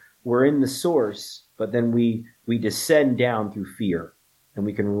we're in the source, but then we descend down through fear, and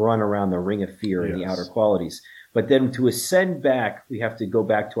we can run around the ring of fear in the outer qualities. But then to ascend back, we have to go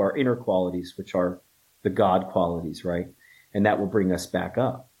back to our inner qualities, which are the God qualities, right? And that will bring us back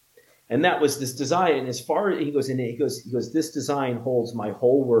up. And that was this design. And as far as he goes, this design holds my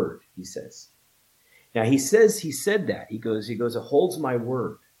whole word, he says. Now he said that. He goes, it holds my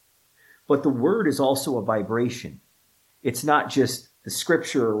word. But the word is also a vibration. It's not just the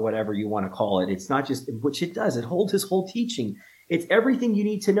scripture or whatever you want to call it. It's not just, which it does. It holds his whole teaching. It's everything you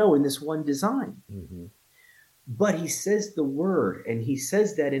need to know in this one design. Mm-hmm. But he says the word, and he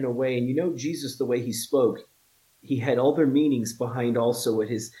says that in a way, and you know Jesus, the way he spoke, he had other meanings behind also what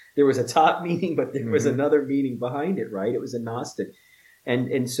there was a top meaning, but there was another meaning behind it, right? It was a Gnostic.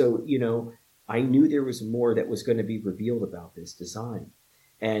 And so, you know, I knew there was more that was going to be revealed about this design.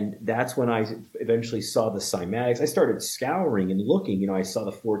 And that's when I eventually saw the cymatics. I started scouring and looking. You know, I saw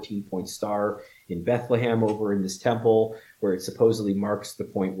the 14-point star in Bethlehem over in this temple where it supposedly marks the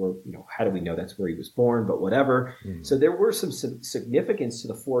point where, you know, how do we know that's where he was born? But whatever. Mm. So there were some significance to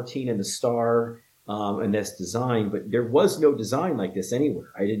the 14 and the star and this design, but there was no design like this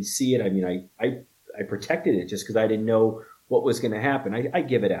anywhere. I didn't see it. I mean, I protected it just because I didn't know what was going to happen. I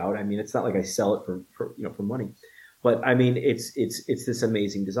give it out. I mean, it's not like I sell it for money. But I mean, it's this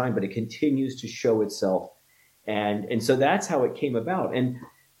amazing design, but it continues to show itself, and so that's how it came about. And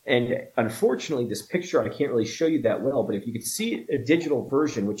unfortunately, this picture I can't really show you that well. But if you could see a digital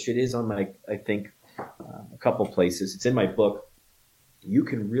version, which it is on my, I think, a couple places, it's in my book. You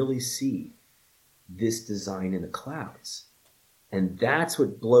can really see this design in the clouds, and that's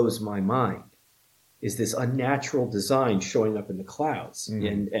what blows my mind. Is this unnatural design showing up in the clouds,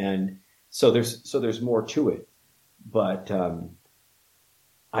 and so there's more to it. But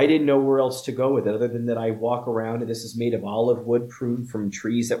I didn't know where else to go with it other than that I walk around, and this is made of olive wood pruned from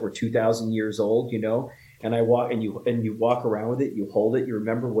trees that were 2,000 years old, you know, and I walk and you walk around with it, you hold it, you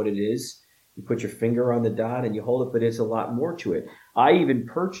remember what it is, you put your finger on the dot and you hold it, but it's a lot more to it. I even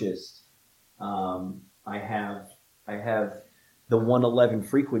purchased, I have the 111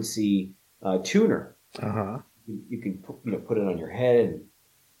 frequency tuner. Uh-huh. You can put it on your head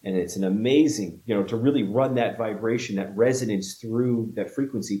and it's an amazing, you know, to really run that vibration, that resonance through that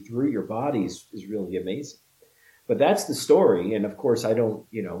frequency through your body is really amazing. But that's the story. And of course, I don't,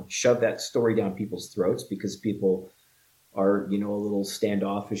 you know, shove that story down people's throats because people are, you know, a little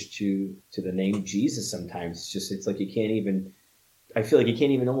standoffish to the name Jesus sometimes. It's like I feel like you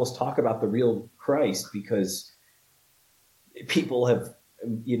can't even almost talk about the real Christ because people have,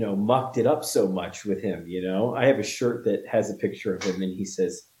 you know, mucked it up so much with him, you know. I have a shirt that has a picture of him and he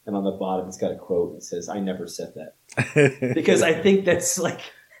says, and on the bottom it's got a quote that says, "I never said that." Because I think that's like,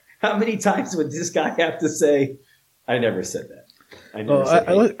 how many times would this guy have to say, "I never said that"?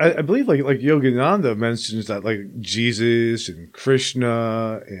 I believe like Yogananda mentions that like Jesus and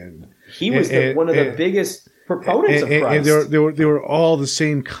Krishna and he was one of the biggest proponents of Christ. And they were all the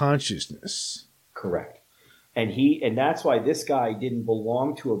same consciousness. Correct. And that's why this guy didn't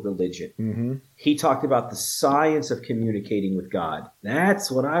belong to a religion. Mm-hmm. He talked about the science of communicating with God. That's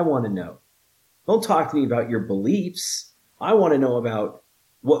what I want to know. Don't talk to me about your beliefs. I want to know about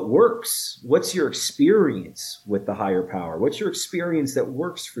what works. What's your experience with the higher power? What's your experience that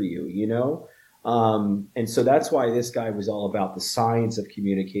works for you, you know? And so that's why this guy was all about the science of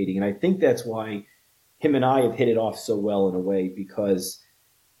communicating. And I think that's why him and I have hit it off so well in a way, because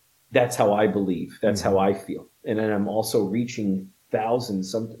that's how I believe. That's how I feel. And then I'm also reaching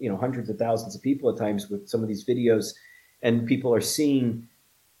thousands, hundreds of thousands of people at times with some of these videos, and people are seeing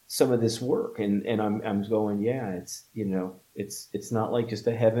some of this work. And I'm going, yeah, it's, you know, it's not like just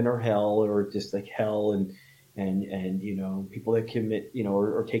a heaven or hell or just like hell and you know, people that commit, you know,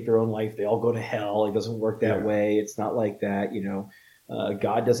 or take their own life, they all go to hell. It doesn't work that way. It's not like that, you know.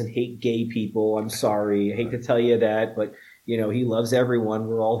 God doesn't hate gay people. I'm sorry. I hate to tell you that, but you know, he loves everyone.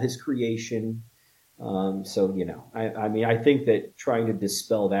 We're all his creation. So, you know, I mean, I think that trying to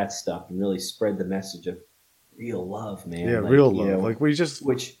dispel that stuff and really spread the message of real love, man. Yeah, like, real love. Know, like we just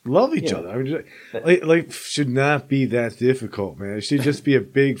love each other. I mean, life should not be that difficult, man. It should just be a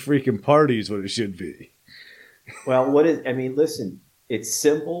big freaking party is what it should be. Well, listen, it's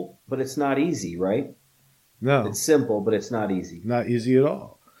simple, but it's not easy, right? No. It's simple, but it's not easy. Not easy at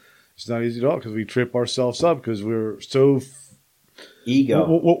all. It's not easy at all because we trip ourselves up because we're so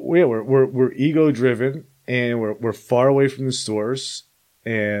Ego. We're ego driven, and we're far away from the source,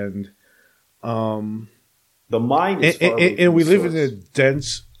 and The mind is far away from and we the live source. in a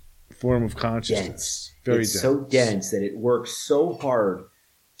dense form of consciousness. Dense. Very It's dense. so dense that it works so hard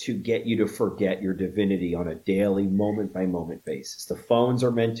to get you to forget your divinity on a daily, moment by moment basis. The phones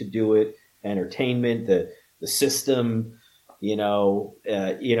are meant to do it. Entertainment, the system,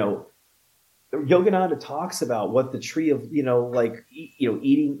 Yogananda talks about what the tree of,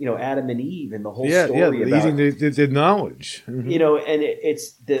 eating, Adam and Eve and the whole story about eating the knowledge. Mhm. And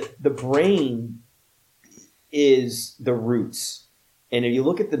it's the brain is the roots. And if you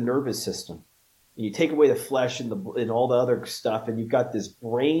look at the nervous system, and you take away the flesh and all the other stuff, and you've got this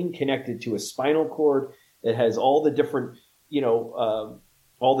brain connected to a spinal cord that has all the different,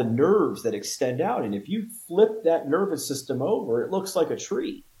 all the nerves that extend out. And if you flip that nervous system over, it looks like a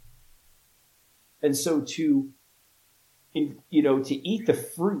tree. And so to eat the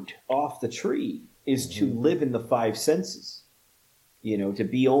fruit off the tree is to live in the five senses, to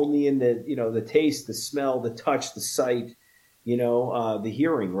be only in the taste, the smell, the touch, the sight, the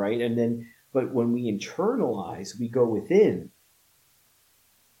hearing, right? But when we internalize, we go within.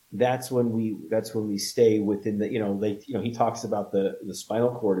 That's when we stay within he talks about the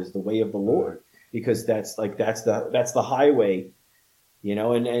spinal cord is the way of the Lord, because that's the highway.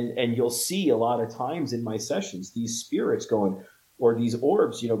 And you'll see a lot of times in my sessions, these spirits going, or these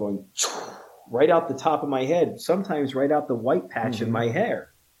orbs, going right out the top of my head, sometimes right out the white patch of my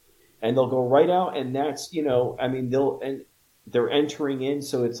hair. And they'll go right out. And that's, they're entering in.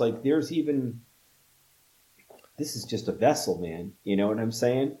 So it's like, this is just a vessel, man. You know what I'm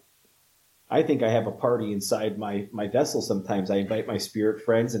saying? I think I have a party inside my vessel. Sometimes I invite my spirit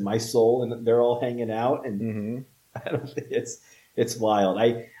friends and my soul, and they're all hanging out. And I don't think it's wild.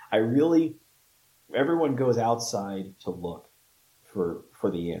 I really, everyone goes outside to look for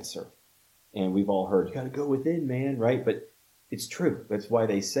the answer. And we've all heard, you got to go within, man, right? But it's true. That's why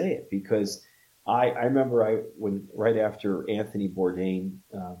they say it, because I remember when right after Anthony Bourdain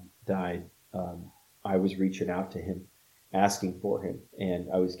died, I was reaching out to him, asking for him, and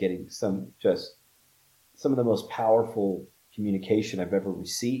I was getting some of the most powerful communication I've ever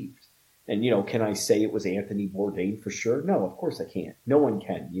received. And, can I say it was Anthony Bourdain for sure? No, of course I can't. No one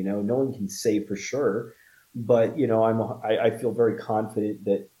can, no one can say for sure. But, I feel very confident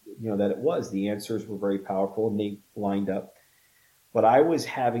that, that it was. The answers were very powerful and they lined up. But I was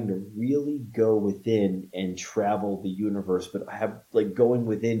having to really go within and travel the universe, but I have going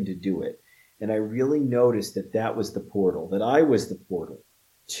within to do it. And I really noticed that was the portal, that I was the portal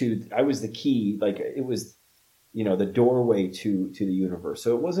I was the key, it was, the doorway to the universe.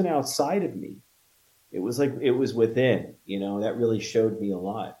 So it wasn't outside of me. It was it was within, that really showed me a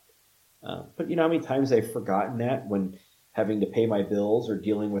lot. But how many times I've forgotten that when having to pay my bills or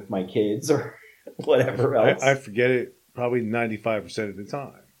dealing with my kids or whatever else. I forget it probably 95% of the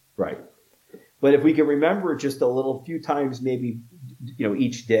time. Right. But if we can remember it just a few times, maybe,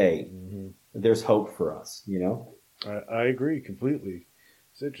 each day, there's hope for us, I agree completely.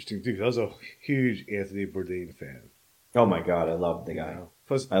 It's interesting too, 'cause I was a huge Anthony Bourdain fan. Oh my God, I love the guy.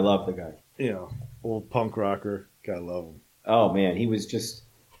 Plus, I love the guy. Old punk rocker. Gotta love him. Oh man, he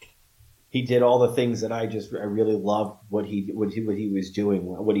did all the things that I really loved what he was doing,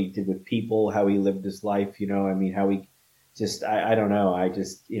 what he did with people, how he lived his life, how he just, I don't know.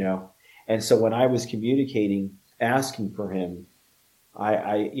 And so when I was communicating, asking for him,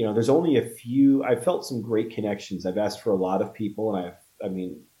 there's only a few, I felt some great connections. I've asked for a lot of people, and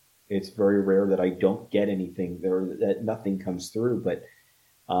it's very rare that I don't get anything there, that nothing comes through. But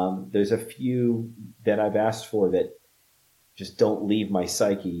there's a few that I've asked for that just don't leave my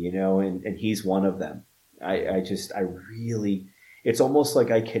psyche, and he's one of them. I really, it's almost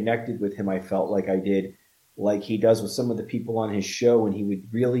like I connected with him. I felt like I did, like he does with some of the people on his show, and he would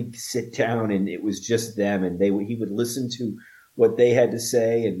really sit down and it was just them, and he would listen to what they had to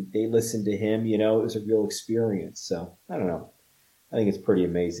say and they listened to him. It was a real experience. So I don't know. I think it's pretty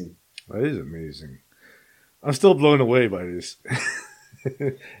amazing. That is amazing. I'm still blown away by this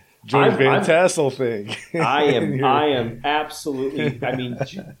George Van Tassel thing. I am absolutely.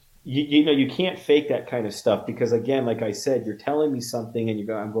 You can't fake that kind of stuff, because again, like I said, you're telling me something and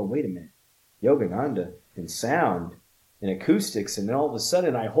I'm going, wait a minute, Yogananda and sound and acoustics, and then all of a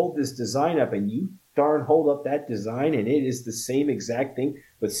sudden I hold this design up and you darn hold up that design and it is the same exact thing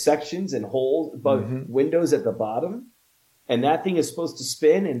with sections and holes, but windows at the bottom. And that thing is supposed to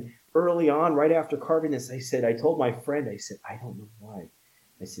spin. And early on, right after carving this, I told my friend, I said, I don't know why.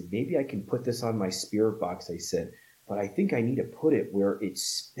 I said, maybe I can put this on my spirit box. I said, but I think I need to put it where it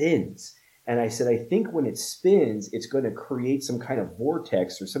spins. And I said, I think when it spins, it's going to create some kind of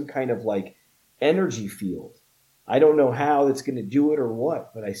vortex or some kind of like energy field. I don't know how it's going to do it or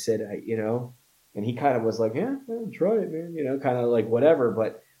what, but I said, and he kind of was like, yeah, try it, man, kind of like whatever,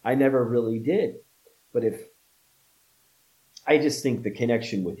 but I never really did. But I just think the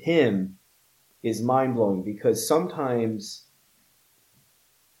connection with him is mind blowing, because sometimes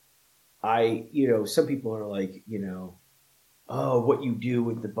some people are like, oh, what you do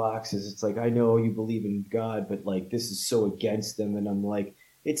with the boxes. It's like, I know you believe in God, but like, this is so against them. And I'm like,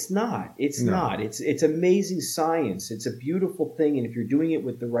 it's not. It's not. It's amazing science. It's a beautiful thing. And if you're doing it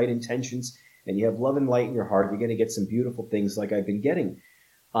with the right intentions and you have love and light in your heart, you're going to get some beautiful things like I've been getting.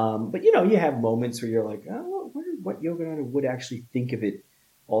 But, you have moments where you're like, oh, I wonder what Yogananda would actually think of it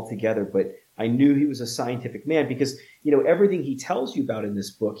altogether. But I knew he was a scientific man because, everything he tells you about in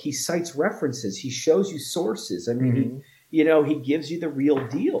this book, he cites references. He shows you sources. I mean, he gives you the real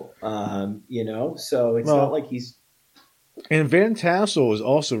deal, so it's not like he's. And Van Tassel is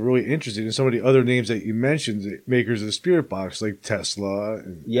also really interested in some of the other names that you mentioned, the makers of the Spirit Box, like Tesla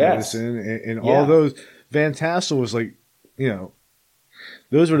and Edison and all those. Van Tassel was like,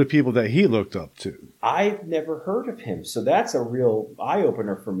 those were the people that he looked up to. I've never heard of him. So that's a real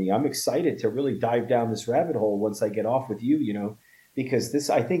eye-opener for me. I'm excited to really dive down this rabbit hole once I get off with you, because this,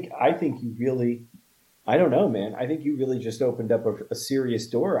 I think you really, I don't know, man. I think you really just opened up a serious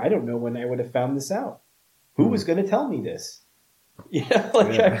door. I don't know when I would have found this out. Who was going to tell me this? I'm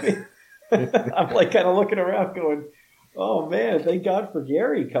like kind of looking around going, oh man, thank God for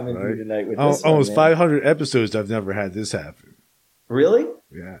Gary coming through tonight with this. Almost 500 episodes. I've never had this happen. Really?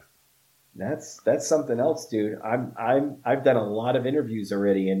 Yeah. That's something else, dude. I've done a lot of interviews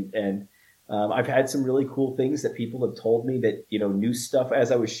already, and I've had some really cool things that people have told me that, new stuff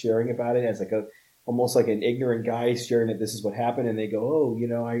as I was sharing about it, as like almost like an ignorant guy sharing that this is what happened, and they go, oh,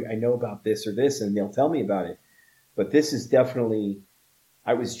 I know about this or this, and they'll tell me about it. But this is definitely,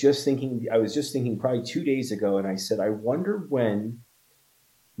 I was just thinking probably 2 days ago, and I said, I wonder when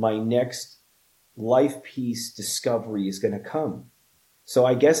my next life piece discovery is going to come. So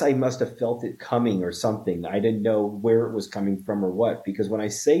I guess I must have felt it coming or something. I didn't know where it was coming from or what, because when I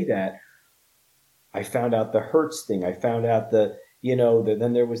say that, I found out the Hertz thing. I found out then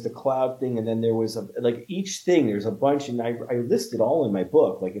there was the cloud thing, and then there was each thing. There's a bunch, and I listed all in my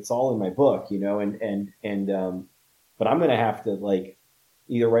book. Like it's all in my book, but I'm going to have to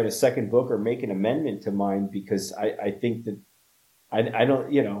either write a second book or make an amendment to mine, because I think that I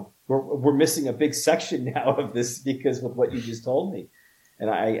don't, we're missing a big section now of this, because with what you just told me, and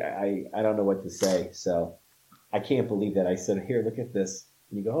I don't know what to say. So I can't believe that I said, here, look at this.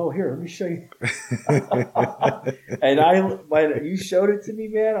 And you go, oh, here, let me show you. And when you showed it to me,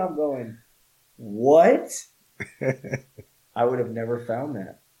 man, I'm going, what? I would have never found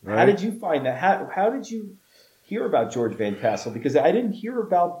that. Right. How did you find that? How did you hear about George Van Tassel? Because I didn't hear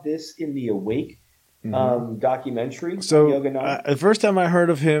about this in the Awake documentary. So the first time I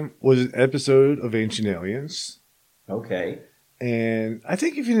heard of him was an episode of Ancient Aliens. Okay. And I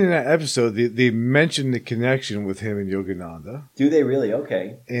think even in that episode, they mentioned the connection with him and Yogananda. Do they really?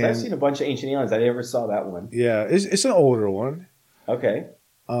 Okay. I've seen a bunch of Ancient Aliens. I never saw that one. Yeah, it's an older one. Okay.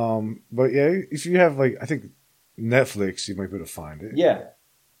 But yeah, if you have I think Netflix, you might be able to find it. Yeah.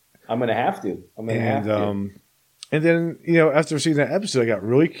 I'm going to have to. And then, after seeing that episode, I got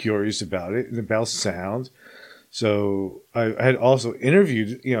really curious about it and about sound. So I had also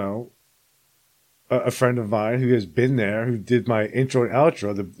interviewed, a friend of mine who has been there, who did my intro and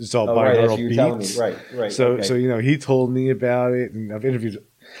outro. It's all binaural beats. Right. So he told me about it, and I've interviewed,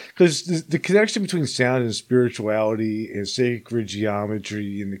 because the connection between sound and spirituality and sacred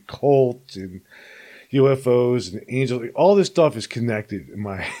geometry and the cult and UFOs and angels, all this stuff is connected in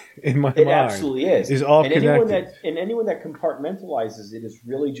my mind. It absolutely is. It's all connected. Anyone that compartmentalizes it is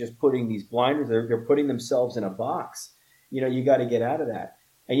really just putting these blinders. They're putting themselves in a box. You got to get out of that.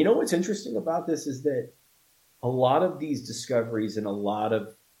 And what's interesting about this is that a lot of these discoveries and a lot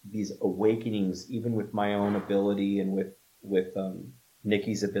of these awakenings, even with my own ability and with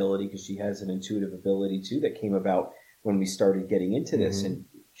Nikki's ability, because she has an intuitive ability too, that came about when we started getting into this. And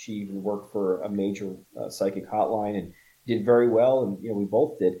she even worked for a major psychic hotline and did very well. And, we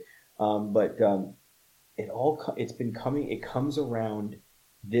both did. It's been coming. It comes around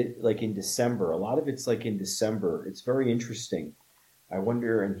in December. A lot of it's in December. It's very interesting. I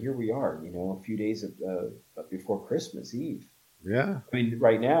wonder, and here we are, a few days before Christmas Eve. Yeah. I mean,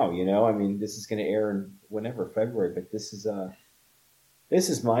 right now, this is going to air in whenever, February, but this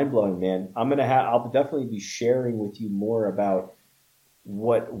is mind blowing, man. I'll definitely be sharing with you more about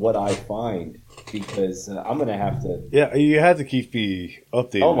what I find, because I'm going to have to. Yeah, you have to keep me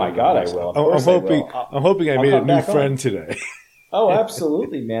updated. Oh my God, I will. Of course I'm hoping. I will. I'm hoping I I'll made a come new back on. friend today. Oh,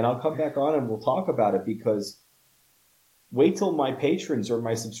 absolutely, man. I'll come back on and we'll talk about it, because wait till my patrons or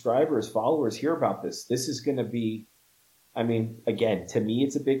my subscribers, followers hear about this. This is going to be, I mean, again, to me,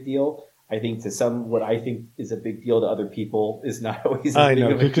 it's a big deal. I think to some, what I think is a big deal to other people is not always. I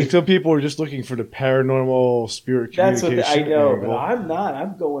know, because some people are just looking for the paranormal spirit communication. That's what I know, angle. but I'm not.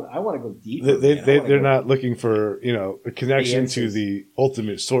 I'm going. I want to go deeper. They're not looking for a connection to the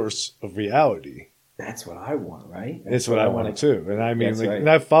ultimate source of reality. That's what I want, right? That's what I want too. And I mean, right. and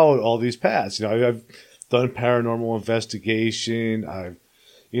I've followed all these paths. I've done paranormal investigation. I've,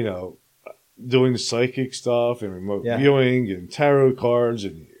 doing psychic stuff and remote viewing and tarot cards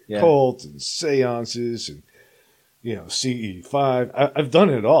and cults and seances and, CE5. I've done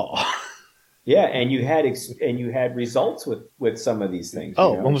it all. Yeah, and you had results with some of these things.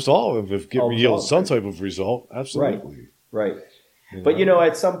 Almost all of them have yield some type of result. Absolutely. Right. But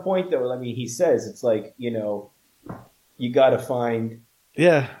at some point though, I mean, he says it's like, you got to find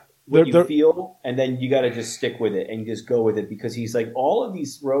what you feel, and then you got to just stick with it and just go with it, because he's like, all of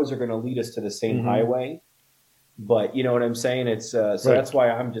these roads are going to lead us to the same highway. But you know what I'm saying? It's so right. That's why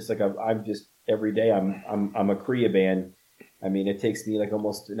I'm just like I'm just every day I'm a Kriya band. I mean, it takes me like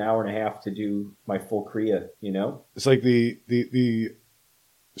almost an hour and a half to do my full Kriya. It's like the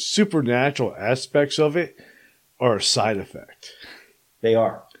supernatural aspects of it are a side effect. They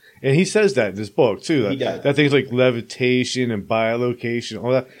are. And he says that in this book too. That things like levitation and biolocation,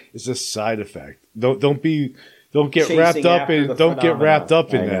 all that is a side effect. Don't get wrapped up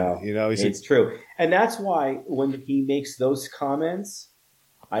in that. It's true. And that's why when he makes those comments,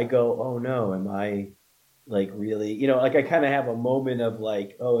 I go, oh no, am I like really, like I kind of have a moment of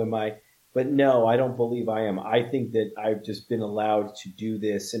like, oh, am I? But no, I don't believe I am. I think that I've just been allowed to do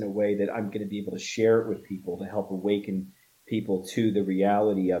this in a way that I'm going to be able to share it with people to help awaken people to the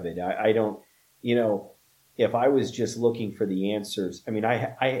reality of it. I don't, if I was just looking for the answers, I mean,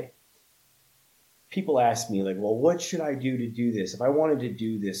 people ask me like, well, what should I do to do this? If I wanted to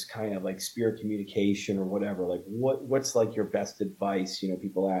do this kind of like spirit communication or whatever, like what's like your best advice?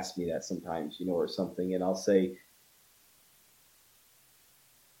 People ask me that sometimes, or something. And I'll say,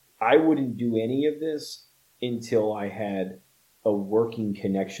 I wouldn't do any of this until I had a working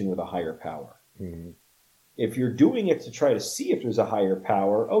connection with a higher power. Mm-hmm. If you're doing it to try to see if there's a higher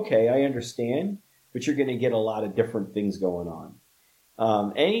power, okay, I understand, but you're going to get a lot of different things going on.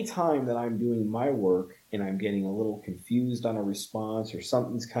 Anytime that I'm doing my work and I'm getting a little confused on a response or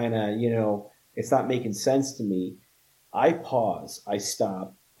something's kind of, it's not making sense to me, I pause, I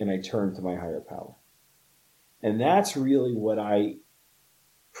stop, and I turn to my higher power. And that's really what I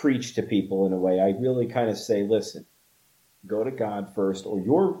preach to people in a way. I really kind of say, listen, go to God first, or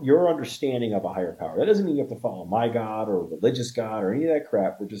your understanding of a higher power. That doesn't mean you have to follow my God or religious God or any of that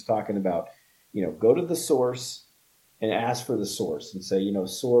crap. We're just talking about, go to the source and ask for the source and say,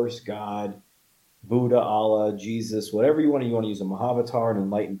 source, God, Buddha, Allah, Jesus, whatever you want to use a Mahavatar, an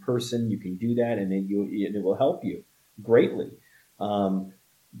enlightened person, you can do that, and then it will help you greatly.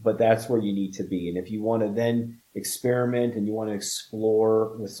 But that's where you need to be. And if you want to then experiment and you want to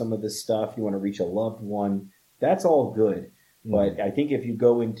explore with some of this stuff, you want to reach a loved one, that's all good. Mm-hmm. But I think if you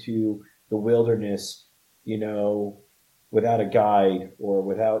go into the wilderness, without a guide or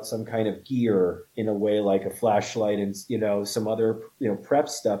without some kind of gear in a way like a flashlight and, some other, prep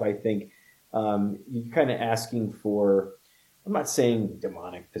stuff, I think you're kind of asking for, I'm not saying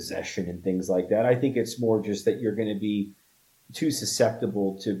demonic possession and things like that. I think it's more just that you're going to be too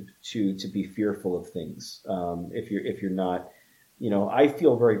susceptible to be fearful of things. If you're not, I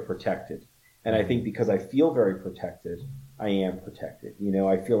feel very protected. And I think because I feel very protected, I am protected.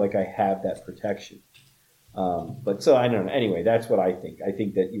 I feel like I have that protection. But so I don't know. Anyway, that's what I think. I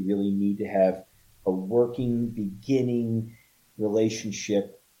think that you really need to have a working beginning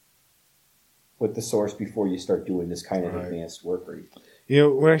relationship with the source before you start doing this kind of advanced work.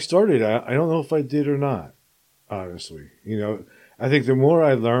 When I started, I don't know if I did or not, honestly. I think the more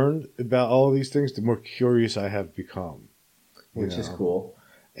I learned about all of these things, the more curious I have become. Which is cool.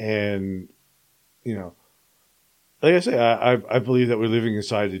 And, like I say, I believe that we're living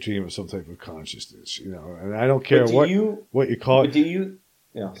inside the dream of some type of consciousness, and I don't care what you call it. Do you?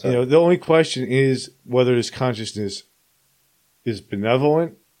 The only question is whether this consciousness is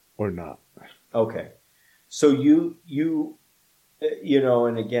benevolent or not. Okay. So you,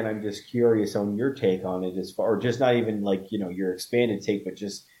 and again, I'm just curious on your take on it as far, or just not even like, your expanded take, but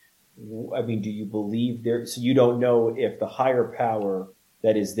just, I mean, do you believe there, so you don't know if the higher power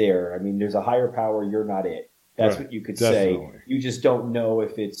that is there, I mean, there's a higher power, you're not it. That's Right. what you could Definitely. say. You just don't know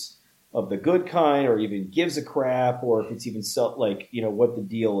if it's of the good kind or even gives a crap or if it's even what the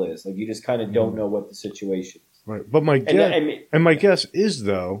deal is. Like you just kind of don't know what the situation is. Right. But my guess is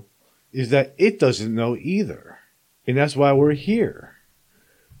that it doesn't know either. And that's why we're here.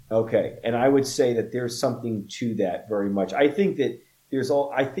 Okay. And I would say that there's something to that very much. I think that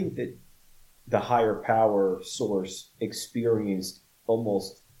the higher power source experienced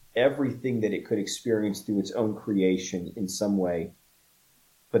almost everything that it could experience through its own creation in some way,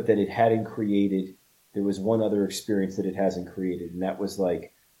 but that it hadn't created. There was one other experience that it hasn't created, and that was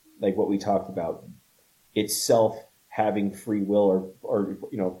like what we talked about, itself having free will or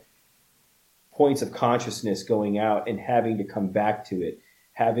points of consciousness going out and having to come back to it,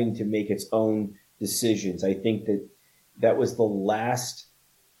 having to make its own decisions. I think that was the last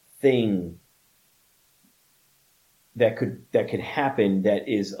thing that could happen that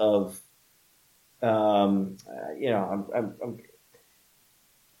is of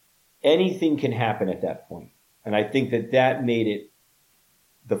anything can happen at that point. And I think that made it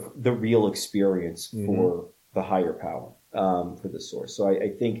the real experience for the higher power, for the source. So I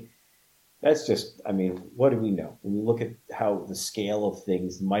think that's just, what do we know? When we look at how the scale of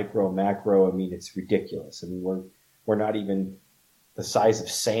things, micro, macro, it's ridiculous. We're not even the size of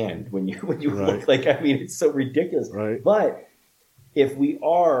sand when you Right. look it's so ridiculous. Right. But if we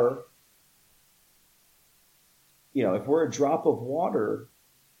are, if we're a drop of water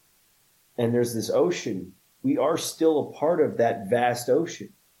and there's this ocean, we are still a part of that vast ocean.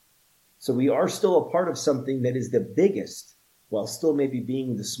 So we are still a part of something that is the biggest, while still maybe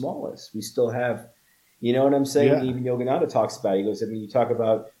being the smallest. We still have, you know what I'm saying? Yeah. Even Yogananda talks about it. He goes, you talk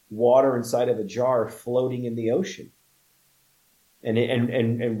about water inside of a jar floating in the ocean.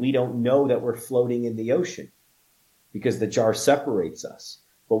 And we don't know that we're floating in the ocean because the jar separates us.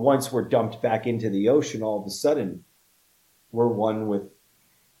 But once we're dumped back into the ocean, all of a sudden we're one with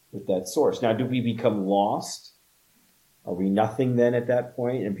that source. Now, do we become lost? Are we nothing then at that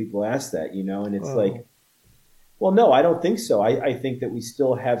point? And people ask that, and it's well, no, I don't think so. I think that we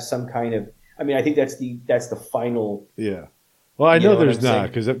still have some kind of, I think that's the final. Yeah. Well, I know there's what I'm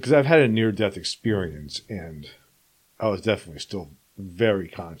not because I've had a near-death experience and I was definitely still very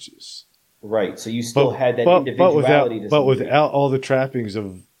conscious. Right. So you still had that individuality. But without all the trappings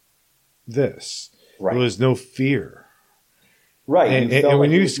of this, right. There was no fear. Right. And felt when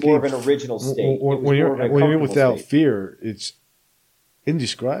like you it was more of an original state. When you're without fear, it's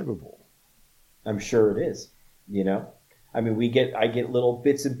indescribable. I'm sure it is. I get little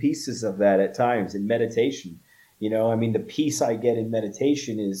bits and pieces of that at times in meditation. The peace I get in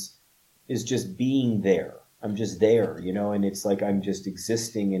meditation is just being there. I'm just there, and it's like I'm just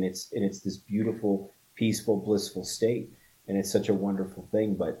existing, and it's this beautiful, peaceful, blissful state, and it's such a wonderful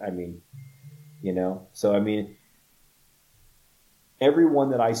thing. But everyone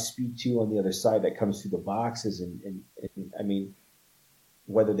that I speak to on the other side that comes through the boxes, and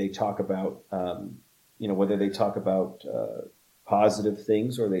whether they talk about positive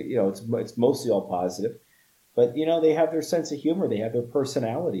things or they, it's mostly all positive, but they have their sense of humor, they have their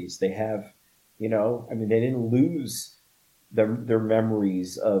personalities, they have. They didn't lose their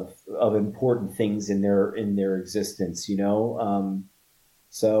memories of important things in their existence.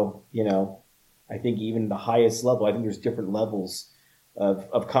 So I think even the highest level, I think there's different levels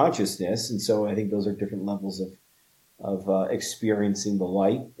of consciousness, and so I think those are different levels of experiencing the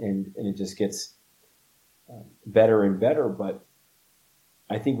light, and it just gets better and better. But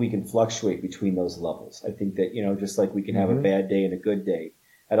I think we can fluctuate between those levels. I think that just like we can have a bad day and a good day.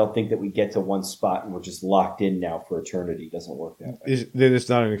 I don't think that we get to one spot and we're just locked in now for eternity. It doesn't work that way. Then it's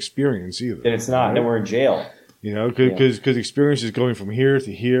not an experience either. Then it's not. Right? Then we're in jail. Because experience is going from here to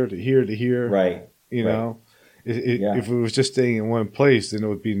here to here to here. Right. If it was just staying in one place, then it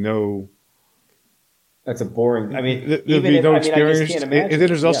would be no. That's a boring. There'd be no experience, I just can't imagine. And then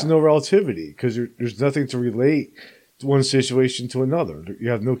there's also no relativity because there's nothing to relate to one situation to another. You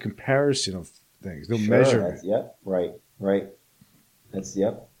have no comparison of things, no measurement. Right. That's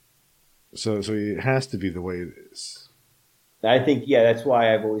So it has to be the way it is. I think that's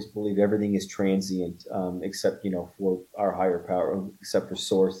why I've always believed everything is transient, except for our higher power, except for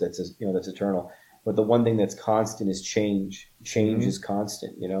Source that's eternal. But the one thing that's constant is change. Change is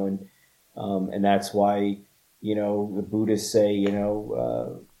constant, and that's why the Buddhists say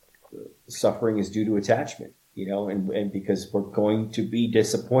suffering is due to attachment, and because we're going to be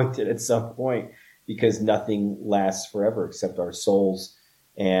disappointed at some point. Because nothing lasts forever except our souls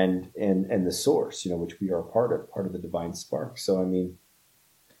and the Source, which we are a part of the divine spark. So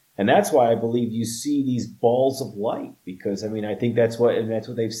and that's why I believe you see these balls of light, because I think that's what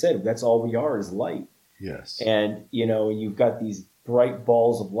they've said. That's all we are is light. Yes. And, you've got these bright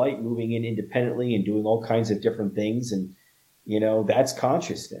balls of light moving in independently and doing all kinds of different things. And, that's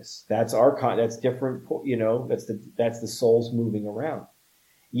consciousness. That's that's different, that's the souls moving around.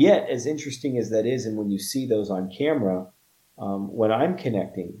 Yet, as interesting as that is, and when you see those on camera, when I'm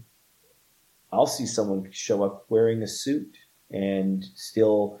connecting, I'll see someone show up wearing a suit and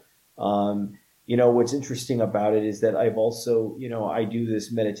still, what's interesting about it is that I've also, I do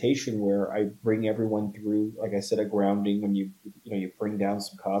this meditation where I bring everyone through, like I said, a grounding when you bring down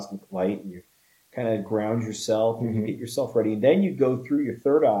some cosmic light and you kind of ground yourself and you get yourself ready. And then you go through your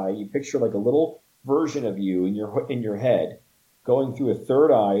third eye, you picture like a little version of you in your head going through a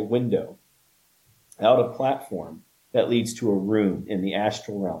third eye window out a platform that leads to a room in the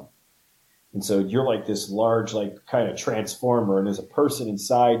astral realm. And so you're like this large, like kind of transformer, and there's a person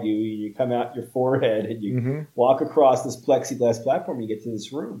inside you. You come out your forehead and you walk across this plexiglass platform. You get to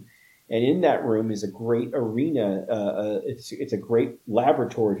this room, and in that room is a great arena. It's a great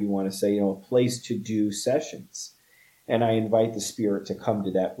laboratory, if you want to say, a place to do sessions. And I invite the spirit to come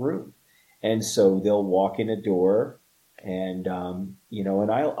to that room, and so they'll walk in a door, and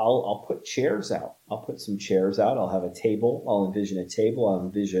and I'll put chairs out. I'll put some chairs out. I'll have a table. I'll envision a table. I'll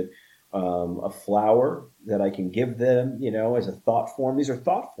envision a flower that I can give them, as a thought form. These are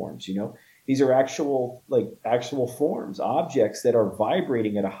thought forms, These are actual forms, objects that are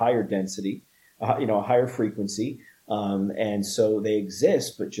vibrating at a higher density, a higher frequency, and so they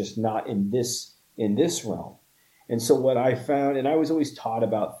exist, but just not in this realm. And so what I found, and I was always taught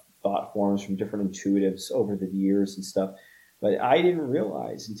about thought forms from different intuitives over the years and stuff, but I didn't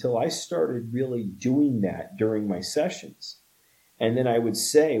realize until I started really doing that during my sessions. And then I would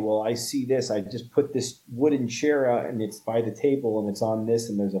say, well, I see this. I just put this wooden chair out and it's by the table and it's on this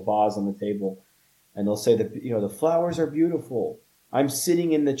and there's a vase on the table. And they'll say that, the flowers are beautiful. I'm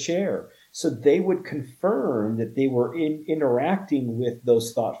sitting in the chair. So they would confirm that they were interacting with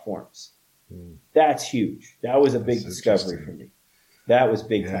those thought forms. That's huge. That was a big discovery for me. That was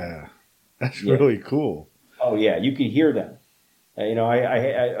big time. Yeah, that's really cool. Oh yeah, you can hear them. That's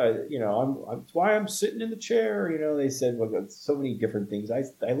why I'm sitting in the chair. They said so many different things. I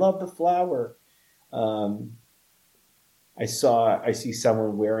love the flower. I see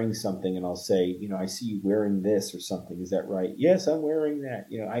someone wearing something, and I'll say, I see you wearing this or something. Is that right? Yes, I'm wearing that.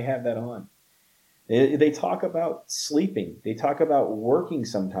 I have that on. They talk about sleeping. They talk about working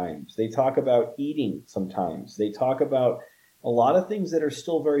sometimes. They talk about eating sometimes. They talk about a lot of things that are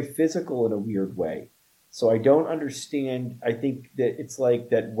still very physical in a weird way. So I don't understand. I think that it's like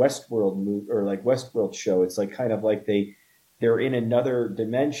that Westworld movie or like Westworld show. It's like kind of like they're in another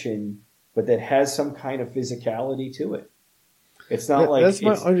dimension, but that has some kind of physicality to it. It's not that's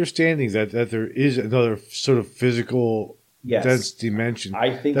my understanding that there is another sort of physical dense dimension.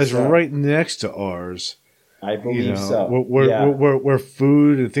 I think that's so. Right next to ours. I believe so. Where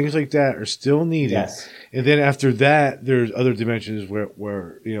food and things like that are still needed. Yes. And then after that, there's other dimensions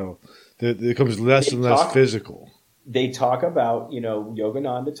where it becomes less and less physical. They talk about,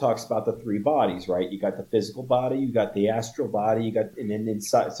 Yogananda talks about the three bodies, right? You got the physical body, you got the astral body, and then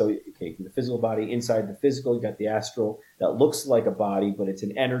inside. So, okay, the physical body, inside the physical, you got the astral that looks like a body, but it's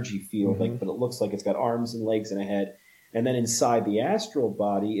an energy field, but it looks like it's got arms and legs and a head. And then inside the astral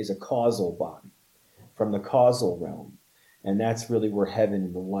body is a causal body from the causal realm. And that's really where heaven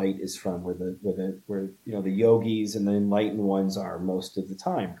and the light is from, where the yogis and the enlightened ones are most of the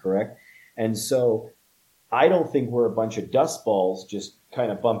time, correct? And so I don't think we're a bunch of dust balls just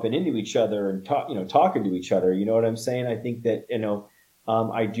kind of bumping into each other and talking to each other. You know what I'm saying? I think that,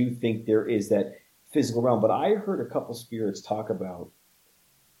 I do think there is that physical realm. But I heard a couple spirits talk about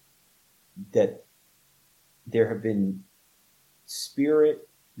that there have been spirit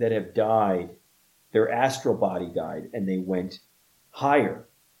that have died, their astral body died, and they went higher.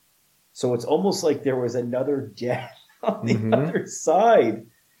 So it's almost like there was another death on the other side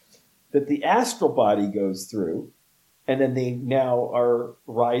that the astral body goes through, and then they now are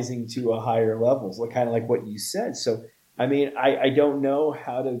rising to a higher levels, kind of like what you said. So, I mean, I don't know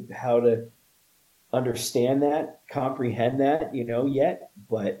how to understand that, comprehend that, yet.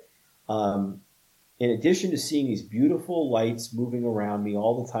 But in addition to seeing these beautiful lights moving around me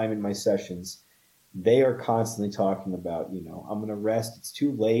all the time in my sessions, they are constantly talking about, I'm going to rest. It's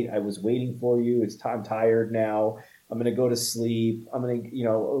too late. I was waiting for you. I'm tired now. I'm going to go to sleep. I'm going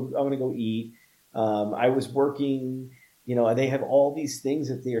to go eat. I was working, they have all these things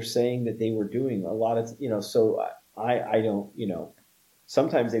that they are saying that they were doing a lot of, so I don't,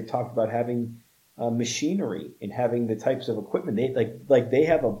 sometimes they've talked about having machinery and having the types of equipment. They they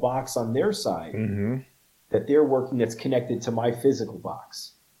have a box on their side that they're working that's connected to my physical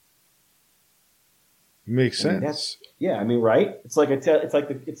box. Makes I mean, sense. yeah, I mean, right? It's like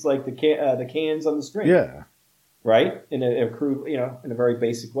the cans on the string. Yeah. Right? In a crude, in a very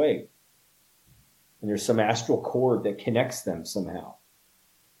basic way. And there's some astral cord that connects them somehow.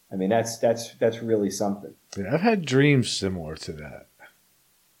 I mean, that's really something. Yeah, I've had dreams similar to that.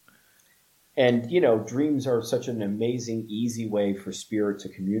 And, dreams are such an amazing, easy way for spirit to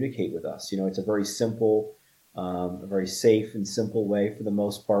communicate with us. It's a very simple, a very safe and simple way for the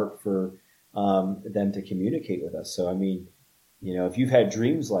most part for them to communicate with us. So, I mean, if you've had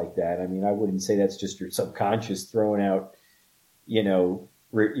dreams like that, I mean, I wouldn't say that's just your subconscious throwing out,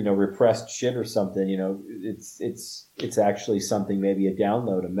 repressed shit or something. It's actually something, maybe a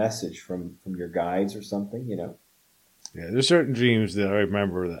download, a message from your guides or something. Yeah, there's certain dreams that I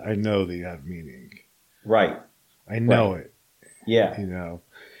remember that I know they have meaning. Right. I know it. Yeah.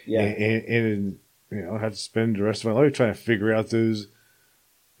 Yeah. And I have to spend the rest of my life trying to figure out those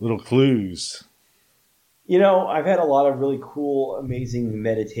little clues. I've had a lot of really cool, amazing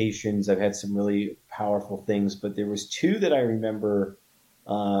meditations. I've had some really powerful things, but there was two that I remember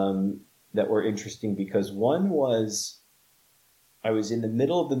that were interesting because one was I was in the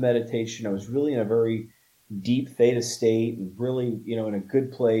middle of the meditation. I was really in a very deep theta state and really, in a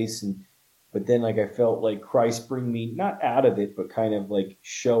good place. But then I felt like Christ bring me not out of it, but kind of like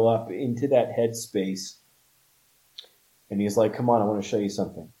show up into that headspace. And he's like, come on, I want to show you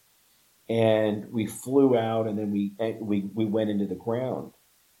something. And we flew out, and then we went into the ground,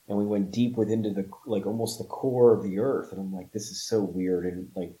 and we went deep within the almost the core of the earth. And I'm like, this is so weird and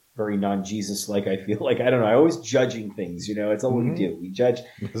very non-Jesus like. I feel like I don't know. I always judging things. It's all we do. We judge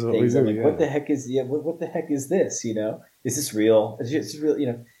things. I'm like, what the heck is what the heck is this? Is this real? Is this real?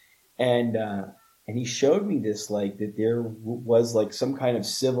 And he showed me this that there was some kind of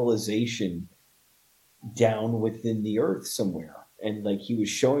civilization down within the earth somewhere. And he was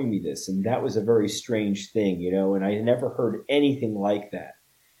showing me this, and that was a very strange thing, and I had never heard anything like that.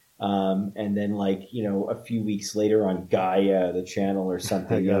 And then a few weeks later on Gaia, the channel or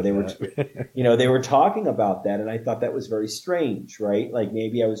something, they were talking about that. And I thought that was very strange, right?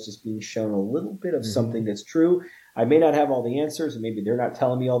 Maybe I was just being shown a little bit of something that's true. I may not have all the answers, and maybe they're not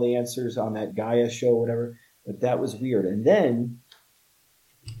telling me all the answers on that Gaia show or whatever, but that was weird. And then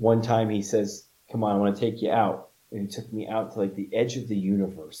one time he says, come on, I want to take you out. And he took me out to the edge of the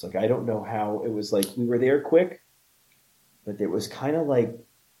universe. I don't know how it was we were there quick, but it was kind of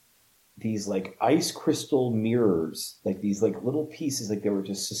these ice crystal mirrors, these little pieces, they were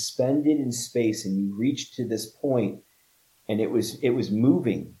just suspended in space, and you reached to this point, and it was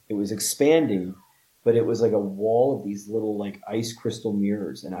moving, it was expanding, but it was a wall of these little ice crystal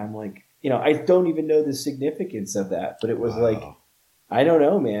mirrors. And I'm I don't even know the significance of that, but it was I don't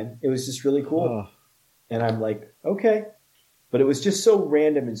know, man. It was just really cool. And I'm okay. But it was just so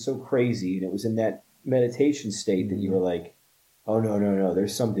random and so crazy. And it was in that meditation state that you were oh, no.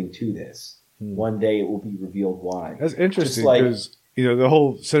 There's something to this. One day it will be revealed why. That's interesting because, the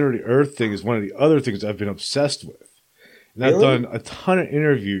whole center of the earth thing is one of the other things I've been obsessed with. And I've done a ton of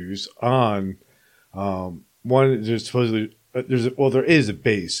interviews on one. There's supposedly, there is a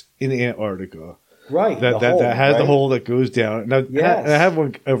base in Antarctica. Right. That has the hole that goes down. And I have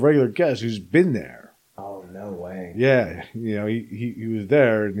a regular guest who's been there. Oh, no way. Yeah, he was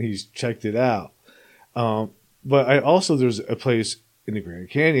there and he's checked it out. But there's a place in the Grand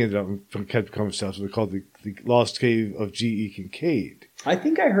Canyon that I'm kept coming south to called the Lost Cave of G.E. Kincaid. I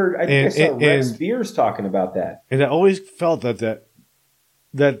think I saw Rex Spears talking about that. And I always felt that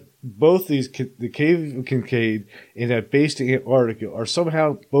both the Cave of Kincaid and that base in Antarctica are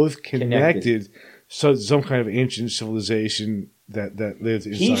somehow both connected. So some kind of ancient civilization that lived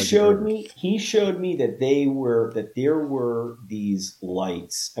inside he showed the earth. He showed me that there were these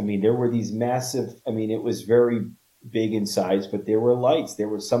lights. I mean, there were these massive. I mean, it was very big in size, but there were lights. There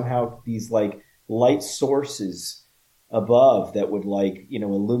were somehow these light sources above that would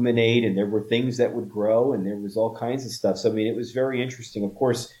illuminate, and there were things that would grow, and there was all kinds of stuff. So I mean, it was very interesting. Of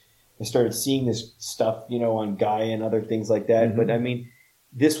course, I started seeing this stuff, on Gaia and other things like that. Mm-hmm. But I mean,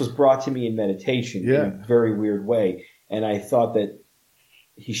 this was brought to me in meditation in a very weird way. And I thought that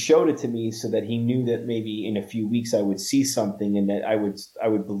he showed it to me so that he knew that maybe in a few weeks I would see something and that I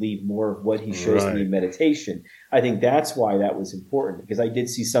would believe more of what he shows me in meditation. I think that's why that was important, because I did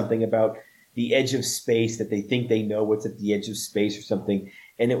see something about the edge of space, that they think they know what's at the edge of space or something.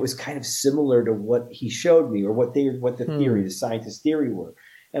 And it was kind of similar to what he showed me, or what the theory, the scientist theory were.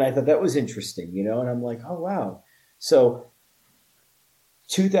 And I thought that was interesting, and I'm like, oh, wow. So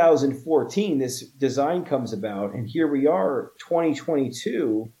 2014, this design comes about, and here we are,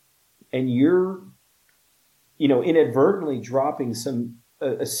 2022, and you're, inadvertently dropping some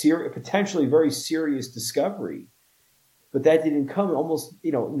potentially very serious discovery, but that didn't come almost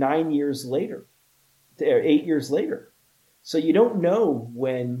 9 years later, or 8 years later. So you don't know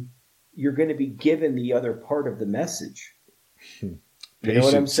when you're going to be given the other part of the message. You know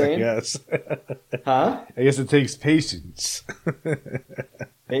what I'm saying? Yes. Huh? I guess it takes patience.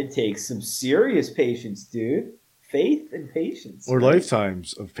 It takes some serious patience, dude. Faith and patience. Or right?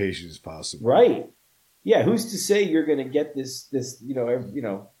 lifetimes of patience, possible. Right. Yeah. Who's to say you're going to get this?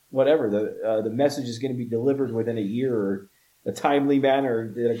 Whatever the message is going to be delivered within a year or a timely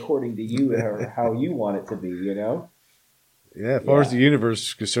manner that according to you or how you want it to be. Yeah. As far as the universe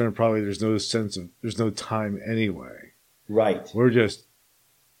is concerned, probably there's no time anyway. Right. We're just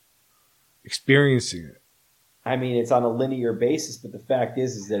experiencing it. I mean, it's on a linear basis, but the fact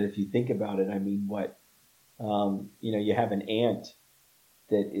is that if you think about it, I mean, you have an ant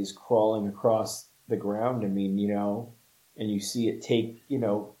that is crawling across the ground. I mean, and you see it take,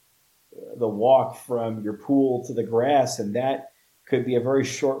 the walk from your pool to the grass, and that could be a very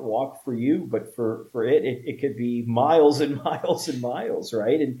short walk for you, but for it could be miles and miles and miles,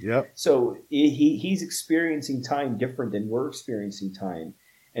 right? And so he's experiencing time different than we're experiencing time.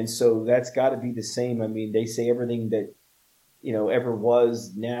 And so that's got to be the same. I mean, they say everything that, ever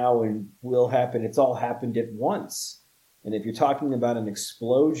was, now, and will happen, it's all happened at once. And if you're talking about an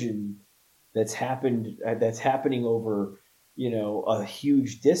explosion that's happening over, a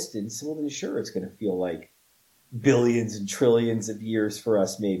huge distance, well, then sure, it's going to feel like billions and trillions of years for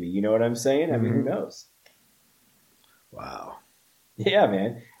us, maybe. You know what I'm saying? I mean, who knows? Wow. Yeah,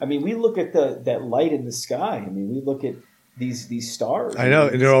 man. I mean, we look at that light in the sky. I mean, we look at these stars. I know,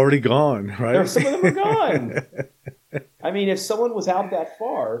 and they're already gone, right? Some of them are gone. I mean, if someone was out that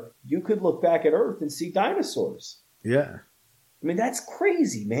far, you could look back at Earth and see dinosaurs. Yeah. I mean, that's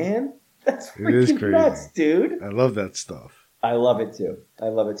crazy, man. That's It is freaking crazy. nuts, dude. I love that stuff. I love it too.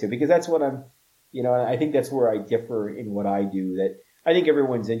 Because that's what I'm, I think that's where I differ in what I do. That I think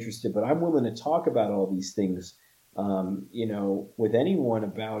everyone's interested, but I'm willing to talk about all these things, with anyone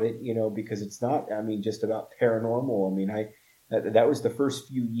about it, because it's not, just about paranormal. I mean, that was the first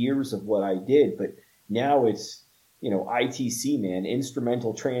few years of what I did, but now it's, ITC, man,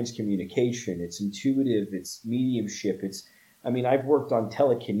 instrumental transcommunication. It's intuitive. It's mediumship. I've worked on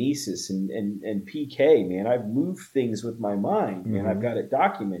telekinesis and PK, man. I've moved things with my mind, man. I've got it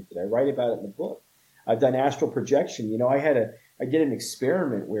documented. I write about it in the book. I've done astral projection. I did an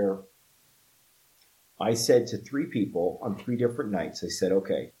experiment where I said to 3 people on 3 different nights, I said,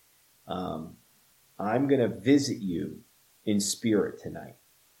 okay, I'm going to visit you in spirit tonight.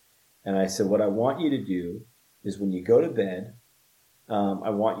 And I said, what I want you to do is when you go to bed, I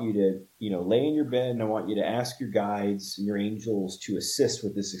want you to, lay in your bed, and I want you to ask your guides and your angels to assist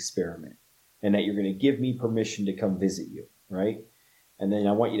with this experiment, and that you're going to give me permission to come visit you, right? And then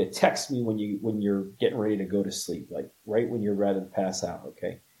I want you to text me when you're getting ready to go to sleep, like right when you're ready to pass out,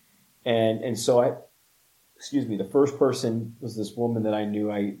 okay? And so the first person was this woman that I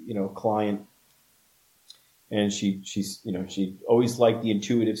knew, client, and she's always liked the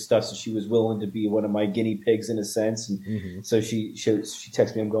intuitive stuff, so she was willing to be one of my guinea pigs in a sense. And so she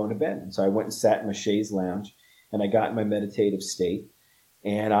texted me, I'm going to bed. And so I went and sat in my chaise lounge, and I got in my meditative state,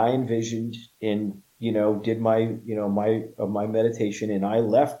 and I envisioned and did my my meditation, and I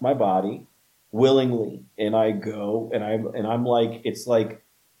left my body willingly, and I go and I'm like, it's like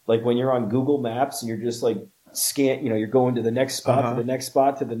when you're on Google Maps and you're just like you're going to the next spot, to the next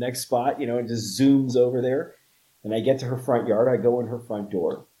spot, to the next spot, it just zooms over there. And I get to her front yard. I go in her front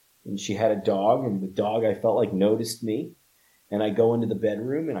door, and she had a dog, and the dog, I felt like, noticed me. And I go into the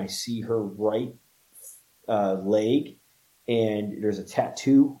bedroom, and I see her right leg, and there's a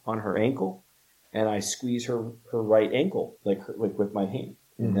tattoo on her ankle, and I squeeze her right ankle like with my hand,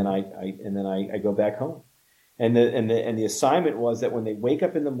 and then I go back home. And the assignment was that when they wake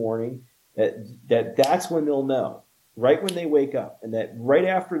up in the morning, that's when they'll know, right when they wake up, and that right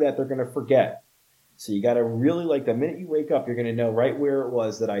after that they're going to forget. So you got to really, the minute you wake up, you're going to know right where it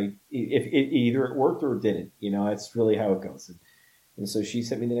was that if either it worked or it didn't. That's really how it goes. And so she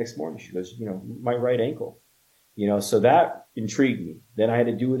sent me the next morning. She goes, my right ankle. So that intrigued me. Then I had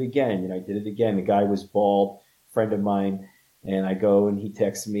to do it again. I did it again. The guy was bald, friend of mine, and I go and he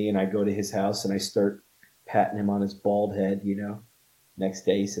texts me, and I go to his house and I start patting him on his bald head. Next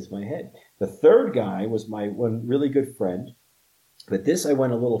day he says my head. The third guy was my one really good friend, but this I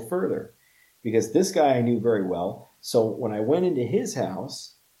went a little further. Because this guy I knew very well. So when I went into his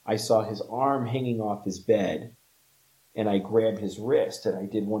house, I saw his arm hanging off his bed, and I grabbed his wrist, and I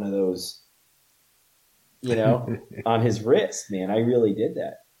did one of those, on his wrist, man. I really did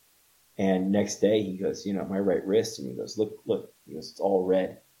that. And next day he goes, my right wrist, and he goes, look, he goes, it's all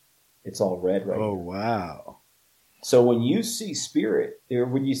red. It's all red right Oh, now. wow. So when you see spirit, or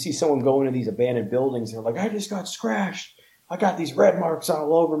when you see someone go into these abandoned buildings, they're like, I just got scratched. I got these red marks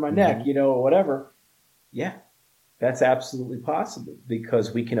all over my neck, or whatever. Yeah, that's absolutely possible,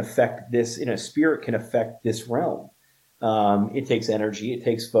 because we can affect this, spirit can affect this realm. It takes energy, it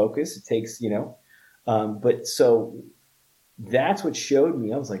takes focus, it takes, but so that's what showed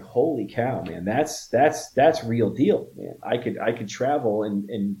me. I was like, holy cow, man, that's real deal, man. I could travel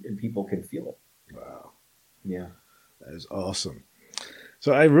and people can feel it. Wow. Yeah. That is awesome.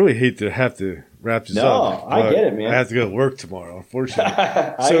 So I really hate to have to wrap this up. No, I get it, man. I have to go to work tomorrow, unfortunately.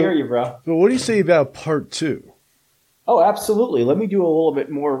 I hear you, bro. But what do you say about part 2? Oh, absolutely. Let me do a little bit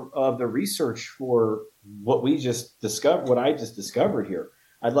more of the research for what we just discovered, what I just discovered here.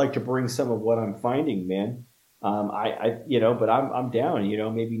 I'd like to bring some of what I'm finding, man. But I'm down,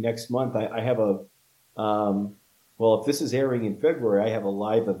 maybe next month I have if this is airing in February, I have a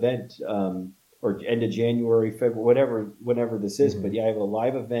live event, or end of January, February, whenever this is. Mm-hmm. But yeah, I have a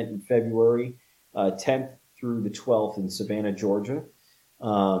live event in February, 10th through the 12th in Savannah, Georgia.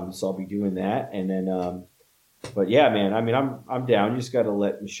 So I'll be doing that. And then, but yeah, man, I mean, I'm down. You just got to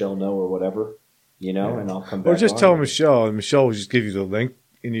let Michelle know or whatever, and I'll come back. Or just tell Michelle, and Michelle will just give you the link,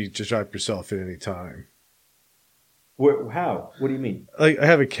 and you just drop yourself at any time. How? What do you mean? Like, I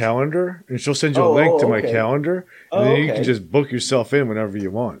have a calendar, and she'll send you a link to my calendar, and then you can just book yourself in whenever you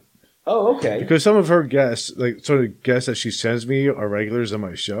want. Oh, okay. Because some of her guests, like sort of guests that she sends me, are regulars on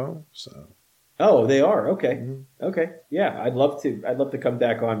my show. So. Oh, they are. Okay. Mm-hmm. Okay. Yeah, I'd love to come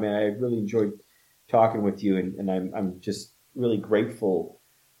back on, man. I really enjoyed talking with you, and I'm just really grateful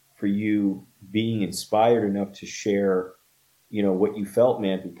for you being inspired enough to share, what you felt,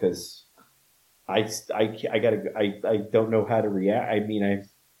 man. Because I don't know how to react. I mean,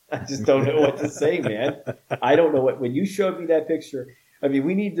 I just don't know what to say, man. I don't know when you showed me that picture. I mean,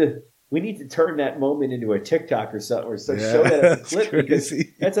 we need to turn that moment into a TikTok or something, or show that as a clip, because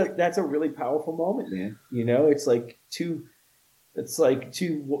that's a really powerful moment, man. It's like two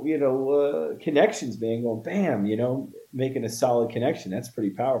connections, man, going bam, making a solid connection. That's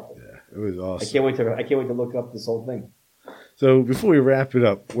pretty powerful. Yeah, it was awesome. I can't wait to look up this whole thing. So before we wrap it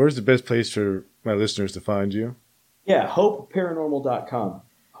up, where's the best place for my listeners to find you? Yeah, hopeparanormal.com.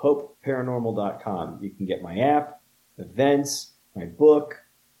 Hopeparanormal.com. You can get my app, events, my book.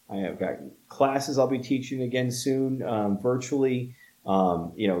 I have got classes I'll be teaching again soon, virtually.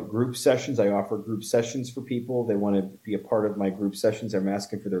 Group sessions. I offer group sessions for people. They want to be a part of my group sessions. I'm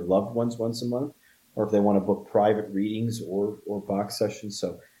asking for their loved ones once a month, or if they want to book private readings or box sessions.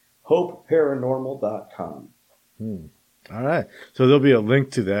 So hopeparanormal.com. All right. So there'll be a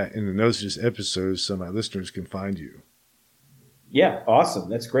link to that in the notes of this episode so my listeners can find you. Yeah, awesome.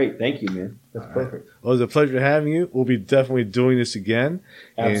 That's great. Thank you, man. That's perfect. Well, it was a pleasure having you. We'll be definitely doing this again.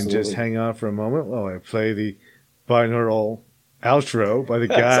 Absolutely. And just hang on for a moment while I play the binaural outro by the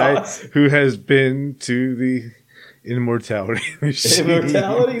guy who has been to the Immortality Machine.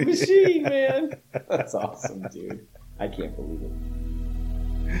 Immortality Machine, man. That's awesome, dude. I can't believe it.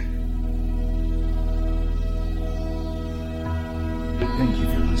 Thank you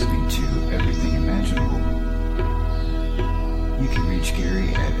for listening to Everything Imaginable. You can reach Gary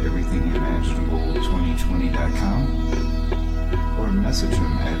at everythingimaginable2020.com or message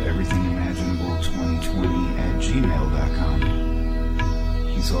him at everythingimaginable2020@gmail.com.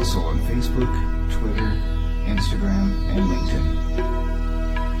 He's also on Facebook, Twitter, Instagram, and LinkedIn.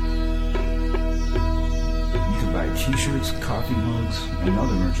 You can buy t-shirts, coffee mugs, and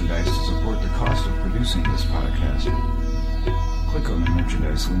other merchandise to support the cost of producing this podcast. Click on the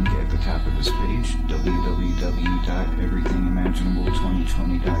merchandise link at the top of this page,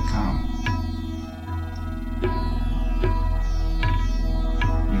 www.everythingimaginable2020.com.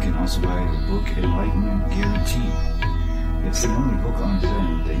 You can also buy the book Enlightenment Guaranteed. It's the only book on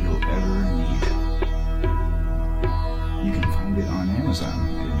Zen that you'll ever need. You can find it on Amazon,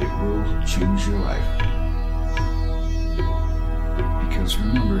 and it will change your life. Because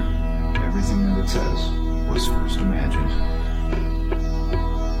remember, everything that it says was first imagined.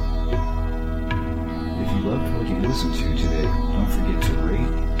 If you loved what you listened to today, don't forget to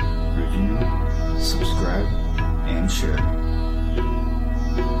rate, review, subscribe, and share.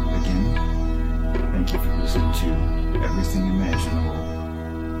 Again, thank you for listening to Everything Imaginable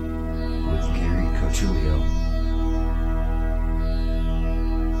with Gary Cochilio.